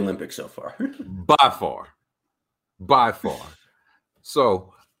part of the Olympics so far. By far.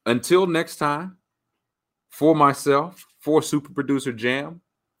 So until next time, for myself, for Super Producer Jam,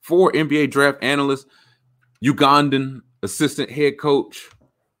 for NBA Draft Analyst, Ugandan assistant head coach,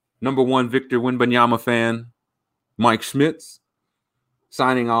 #1 Victor Wembanyama fan, Mike Schmitz,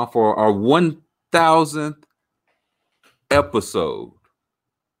 signing off for our 1000th episode.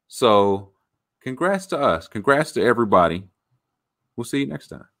 So Congrats to us. Congrats to everybody. We'll see you next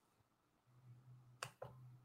time.